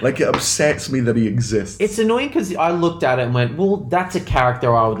 Like, it upsets me that he exists. It's annoying because I looked at it and went, well, that's a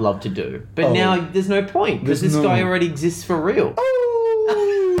character I would love to do. But now there's no point, because this guy already exists for real.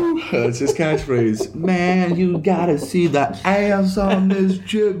 That's his catchphrase. Man, you gotta see the ass on this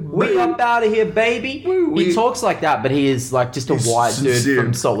chick. We up out of here, baby. He talks like that, but he is like just a white dude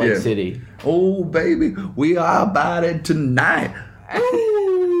from Salt Lake City. Oh, baby, we are about it tonight.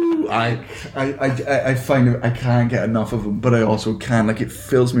 I find it, I can't get enough of him, but I also can. Like, it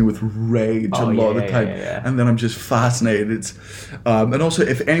fills me with rage a lot of the time, and then I'm just fascinated. It's and also,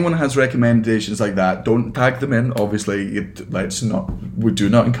 if anyone has recommendations like that, don't tag them in. Obviously, we do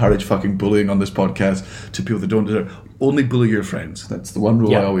not encourage fucking bullying on this podcast to people that don't deserve. Only bully your friends. That's the one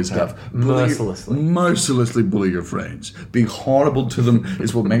rule I always have. Mercilessly bully your friends. Being horrible to them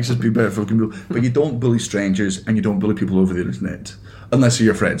is what makes us be better fucking people. But you don't bully strangers, and you don't bully people over the internet. Unless you're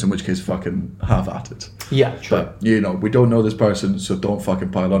your friends, in which case fucking have at it. Yeah, true. But, we don't know this person, so don't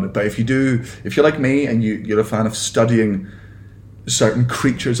fucking pile on it. But if you do, if you're like me and you're a fan of studying certain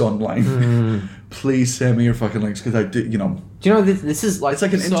creatures online, please send me your fucking links, because I do, Do you know, this is like, it's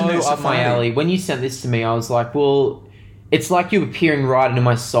like an so internet up my safari. alley. When you sent this to me, I was like, well, it's like you were peering right into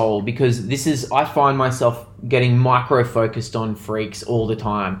my soul, because I find myself getting micro-focused on freaks all the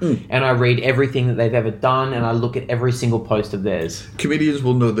time. And I read everything that they've ever done, and I look at every single post of theirs. Comedians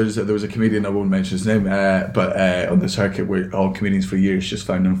will know there was a comedian, I won't mention his name, but on the circuit where all comedians for years just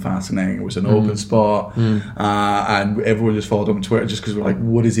found him fascinating. It was an open spot, and everyone just followed him on Twitter just because we're like,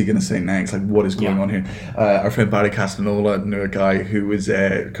 what is he going to say next? Like, what is going on here? Our friend Barry Castanola knew a guy who was,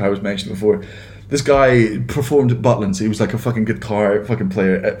 Kai was mentioned before. This guy performed at Butlins. He was like a fucking guitar fucking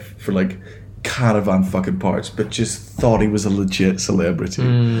player for like Caravan fucking parts, but just thought he was a legit celebrity.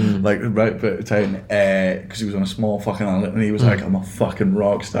 Like, right at the time, because he was on a small fucking island, and he was like, I'm a fucking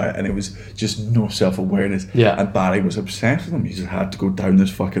rock star, and it was just no self-awareness. Yeah. And Barry was obsessed with him. He just had to go down this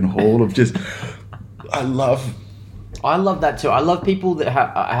fucking hole of just... I love that too. I love people that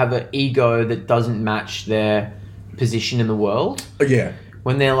have an ego that doesn't match their position in the world. Yeah.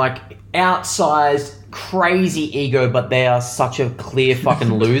 When they're like outsized, crazy ego, but they are such a clear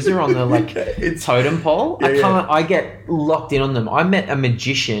fucking loser on the like totem pole. I get locked in on them. I met a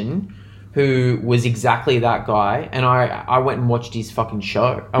magician who was exactly that guy, and I went and watched his fucking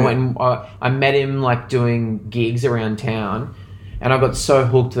show. I met him like doing gigs around town, and I got so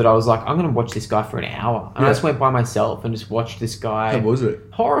hooked that I was like, I'm going to watch this guy for an hour. And I just went by myself and just watched this guy. How was it?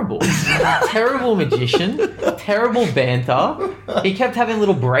 Horrible. Terrible magician. Terrible banter. He kept having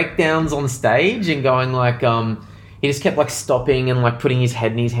little breakdowns on stage and going like, he just kept like stopping and like putting his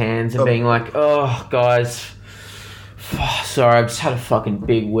head in his hands and being like, oh, guys, sorry, I've just had a fucking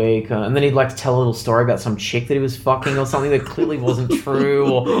big week. And then he'd like to tell a little story about some chick that he was fucking or something that clearly wasn't true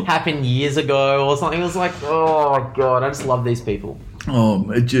or happened years ago or something. It was like, oh, God, I just love these people.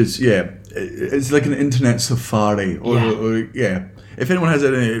 It just, it's like an internet safari. If anyone has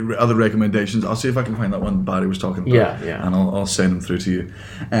any other recommendations, I'll see if I can find that one Barry was talking about. And I'll send them through to you.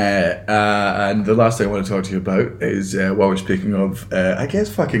 And the last thing I want to talk to you about is, while we're speaking of, I guess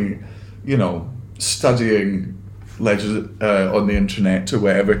fucking, studying legend on the internet or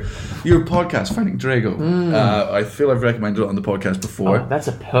whatever. Your podcast, Finding Drago. I feel I've recommended it on the podcast before. Oh, that's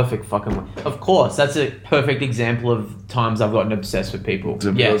a perfect fucking one. Of course, that's a perfect example of times I've gotten obsessed with people.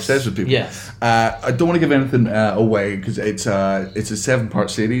 Obsessed with people. Yes. I don't want to give anything away because it's a 7-part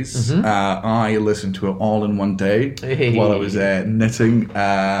series. I listened to it all in one day while I was knitting.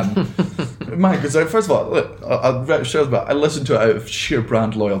 Because first of all, look, I'll share about. I listened to it out of sheer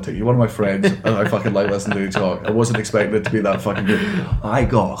brand loyalty. You're one of my friends, and I fucking like listening to you talk. I wasn't expecting it to be that fucking good. I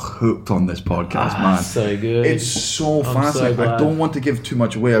got hooked on this podcast, man. So good. It's so fascinating. So I don't want to give too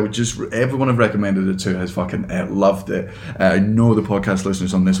much away. I would just everyone I've recommended it to has fucking loved it. I know the podcast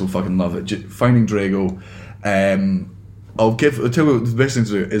listeners on this will fucking love it. Finding Drago. I'll tell you what the best thing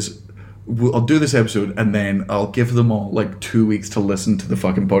to do is. I'll do this episode and then I'll give them all like 2 weeks to listen to the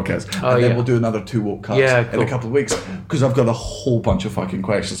fucking podcast, and then we'll do another 2 woke cuts in a couple of weeks because I've got a whole bunch of fucking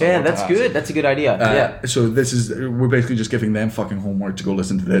questions. Yeah, that's good. That's a good idea. So we're basically just giving them fucking homework to go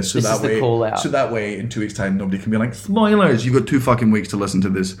listen to this. So this is the call out. So that way, in 2 weeks' time, nobody can be like, spoilers. You've got 2 fucking weeks to listen to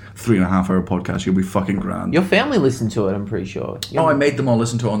this 3.5-hour podcast. You'll be fucking grand. Your family listened to it, I'm pretty sure. I made them all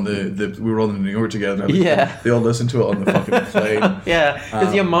listen to it on the. We were all in New York together. They all listened to it on the fucking plane. Yeah,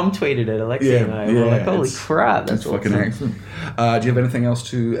 because your mum tweeted it, Alexia and I. We're like, holy crap, that's fucking awesome. excellent. Do you have anything else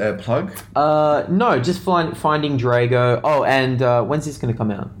to plug? No, just Finding Drago. Oh, and when's this going to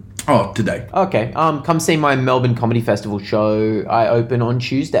come out? Oh, today. Okay. Come see my Melbourne Comedy Festival show. I open on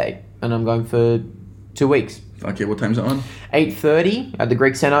Tuesday, and I'm going for 2 weeks. Okay, what time's it on? 8:30 at the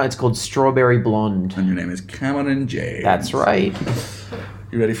Greek Centre. It's called Strawberry Blonde. And your name is Cameron James. That's right.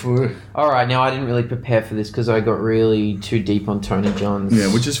 You ready for it? All right, now I didn't really prepare for this because I got really too deep on Tony John's.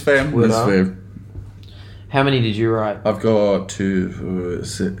 Yeah, which is fair. Fair. How many did you write? I've got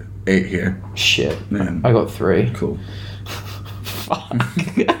 8 here. Shit. Yeah. I got 3. Cool. Fuck.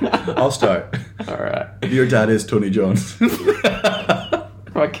 I'll start. All right. Your dad is Tony Jones.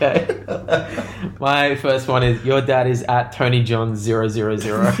 Okay. My first one is your dad is at Tony John 000.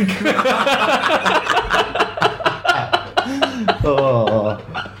 Oh,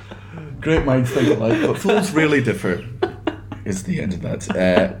 great minds think alike, but fools really differ. Is the end of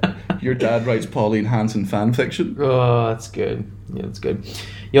that. Your dad writes Pauline Hanson fan fiction. Oh, that's good. Yeah, that's good.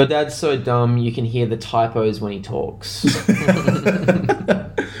 Your dad's so dumb you can hear the typos when he talks.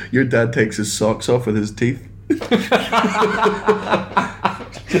 Your dad takes his socks off with his teeth.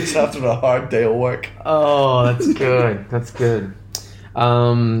 Just after a hard day of work. Oh, that's good. That's good.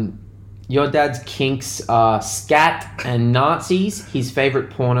 Your dad's kinks are scat and Nazis. His favorite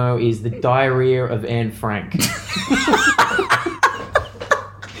porno is The Diarrhea of Anne Frank.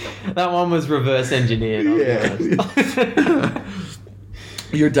 That one was reverse engineered. Yeah.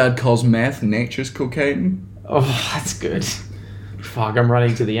 Your dad calls meth nature's cocaine. Oh, that's good. Fuck, I'm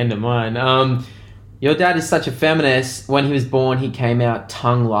running to the end of mine. Your dad is such a feminist. When he was born, he came out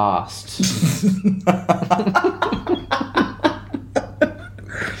tongue last.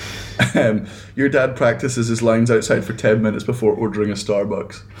 Your dad practices his lines outside for 10 minutes before ordering a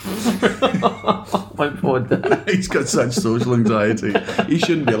Starbucks. My poor dad. He's got such social anxiety. He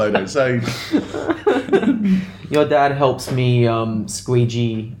shouldn't be allowed outside. Your dad helps me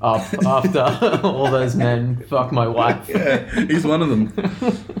squeegee up after all those men fuck my wife. Yeah, he's one of them.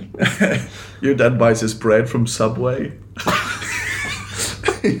 Your dad buys his bread from Subway.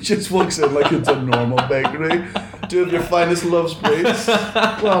 He just walks in like it's a normal bakery. Do you have your finest loaves, please?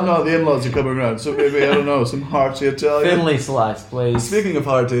 Well, no, the in-laws are coming around, so maybe, I don't know, some hearty Italian. Thinly sliced, please. Speaking of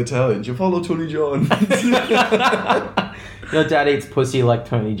hearty Italians, you follow Tony John. Your dad eats pussy like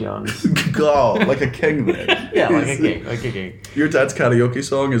Tony John's. God, like a king then. Yeah, like a king. Your dad's karaoke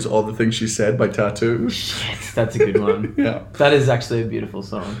song is All the Things She Said by Tattoo. Shit, that's a good one. Yeah. That is actually a beautiful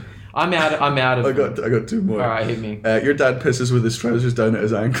song. I'm out of. I got 2 more. All right, hit me. Your dad pisses with his trousers down at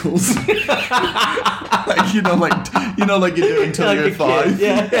his ankles. like you do until like you're 5.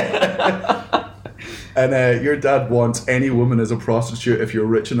 Yeah. And your dad wants any woman as a prostitute if you're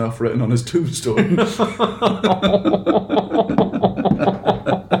rich enough written on his tombstone.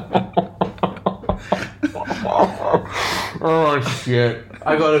 Oh shit.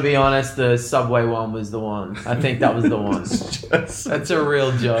 I gotta be honest, the Subway one was the one. I think that was the one. That's a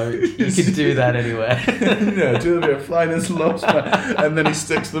real joke. You could do that anywhere. Yeah, two of your finest loaves, man. And then he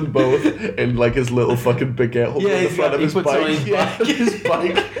sticks them both in like his little fucking baguette holder in the front of his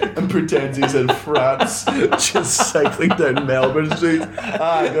bike. And pretends he's in France, just cycling down Melbourne Street.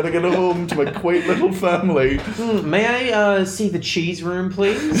 I gotta get home to my quaint little family. May I see the cheese room,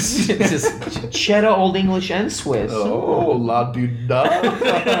 please? Just cheddar, Old English, and Swiss. Oh, la du da.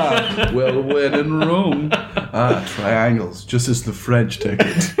 Well, when in Rome. Triangles, just as the French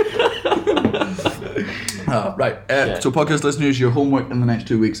ticket. Right. So, podcast listeners, your homework in the next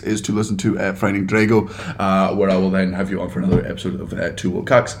 2 weeks is to listen to Finding Drago, where I will then have you on for another episode of Two Woke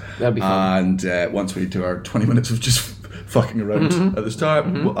Cucks. That'd be fun. And once we do our 20 minutes of just fucking around at the start,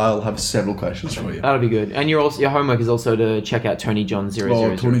 I'll have several questions for you. That'll be good. And your homework is also to check out Tony John 000.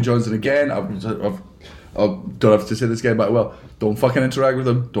 Oh, Tony Johnson again. I don't have to say this again, but well, don't fucking interact with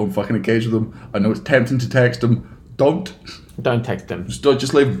them. Don't fucking engage with them. I know it's tempting to text them. Don't text them.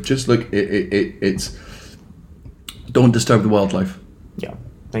 Just leave. Just like it's. Don't disturb the wildlife. Yeah.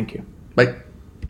 Thank you. Bye.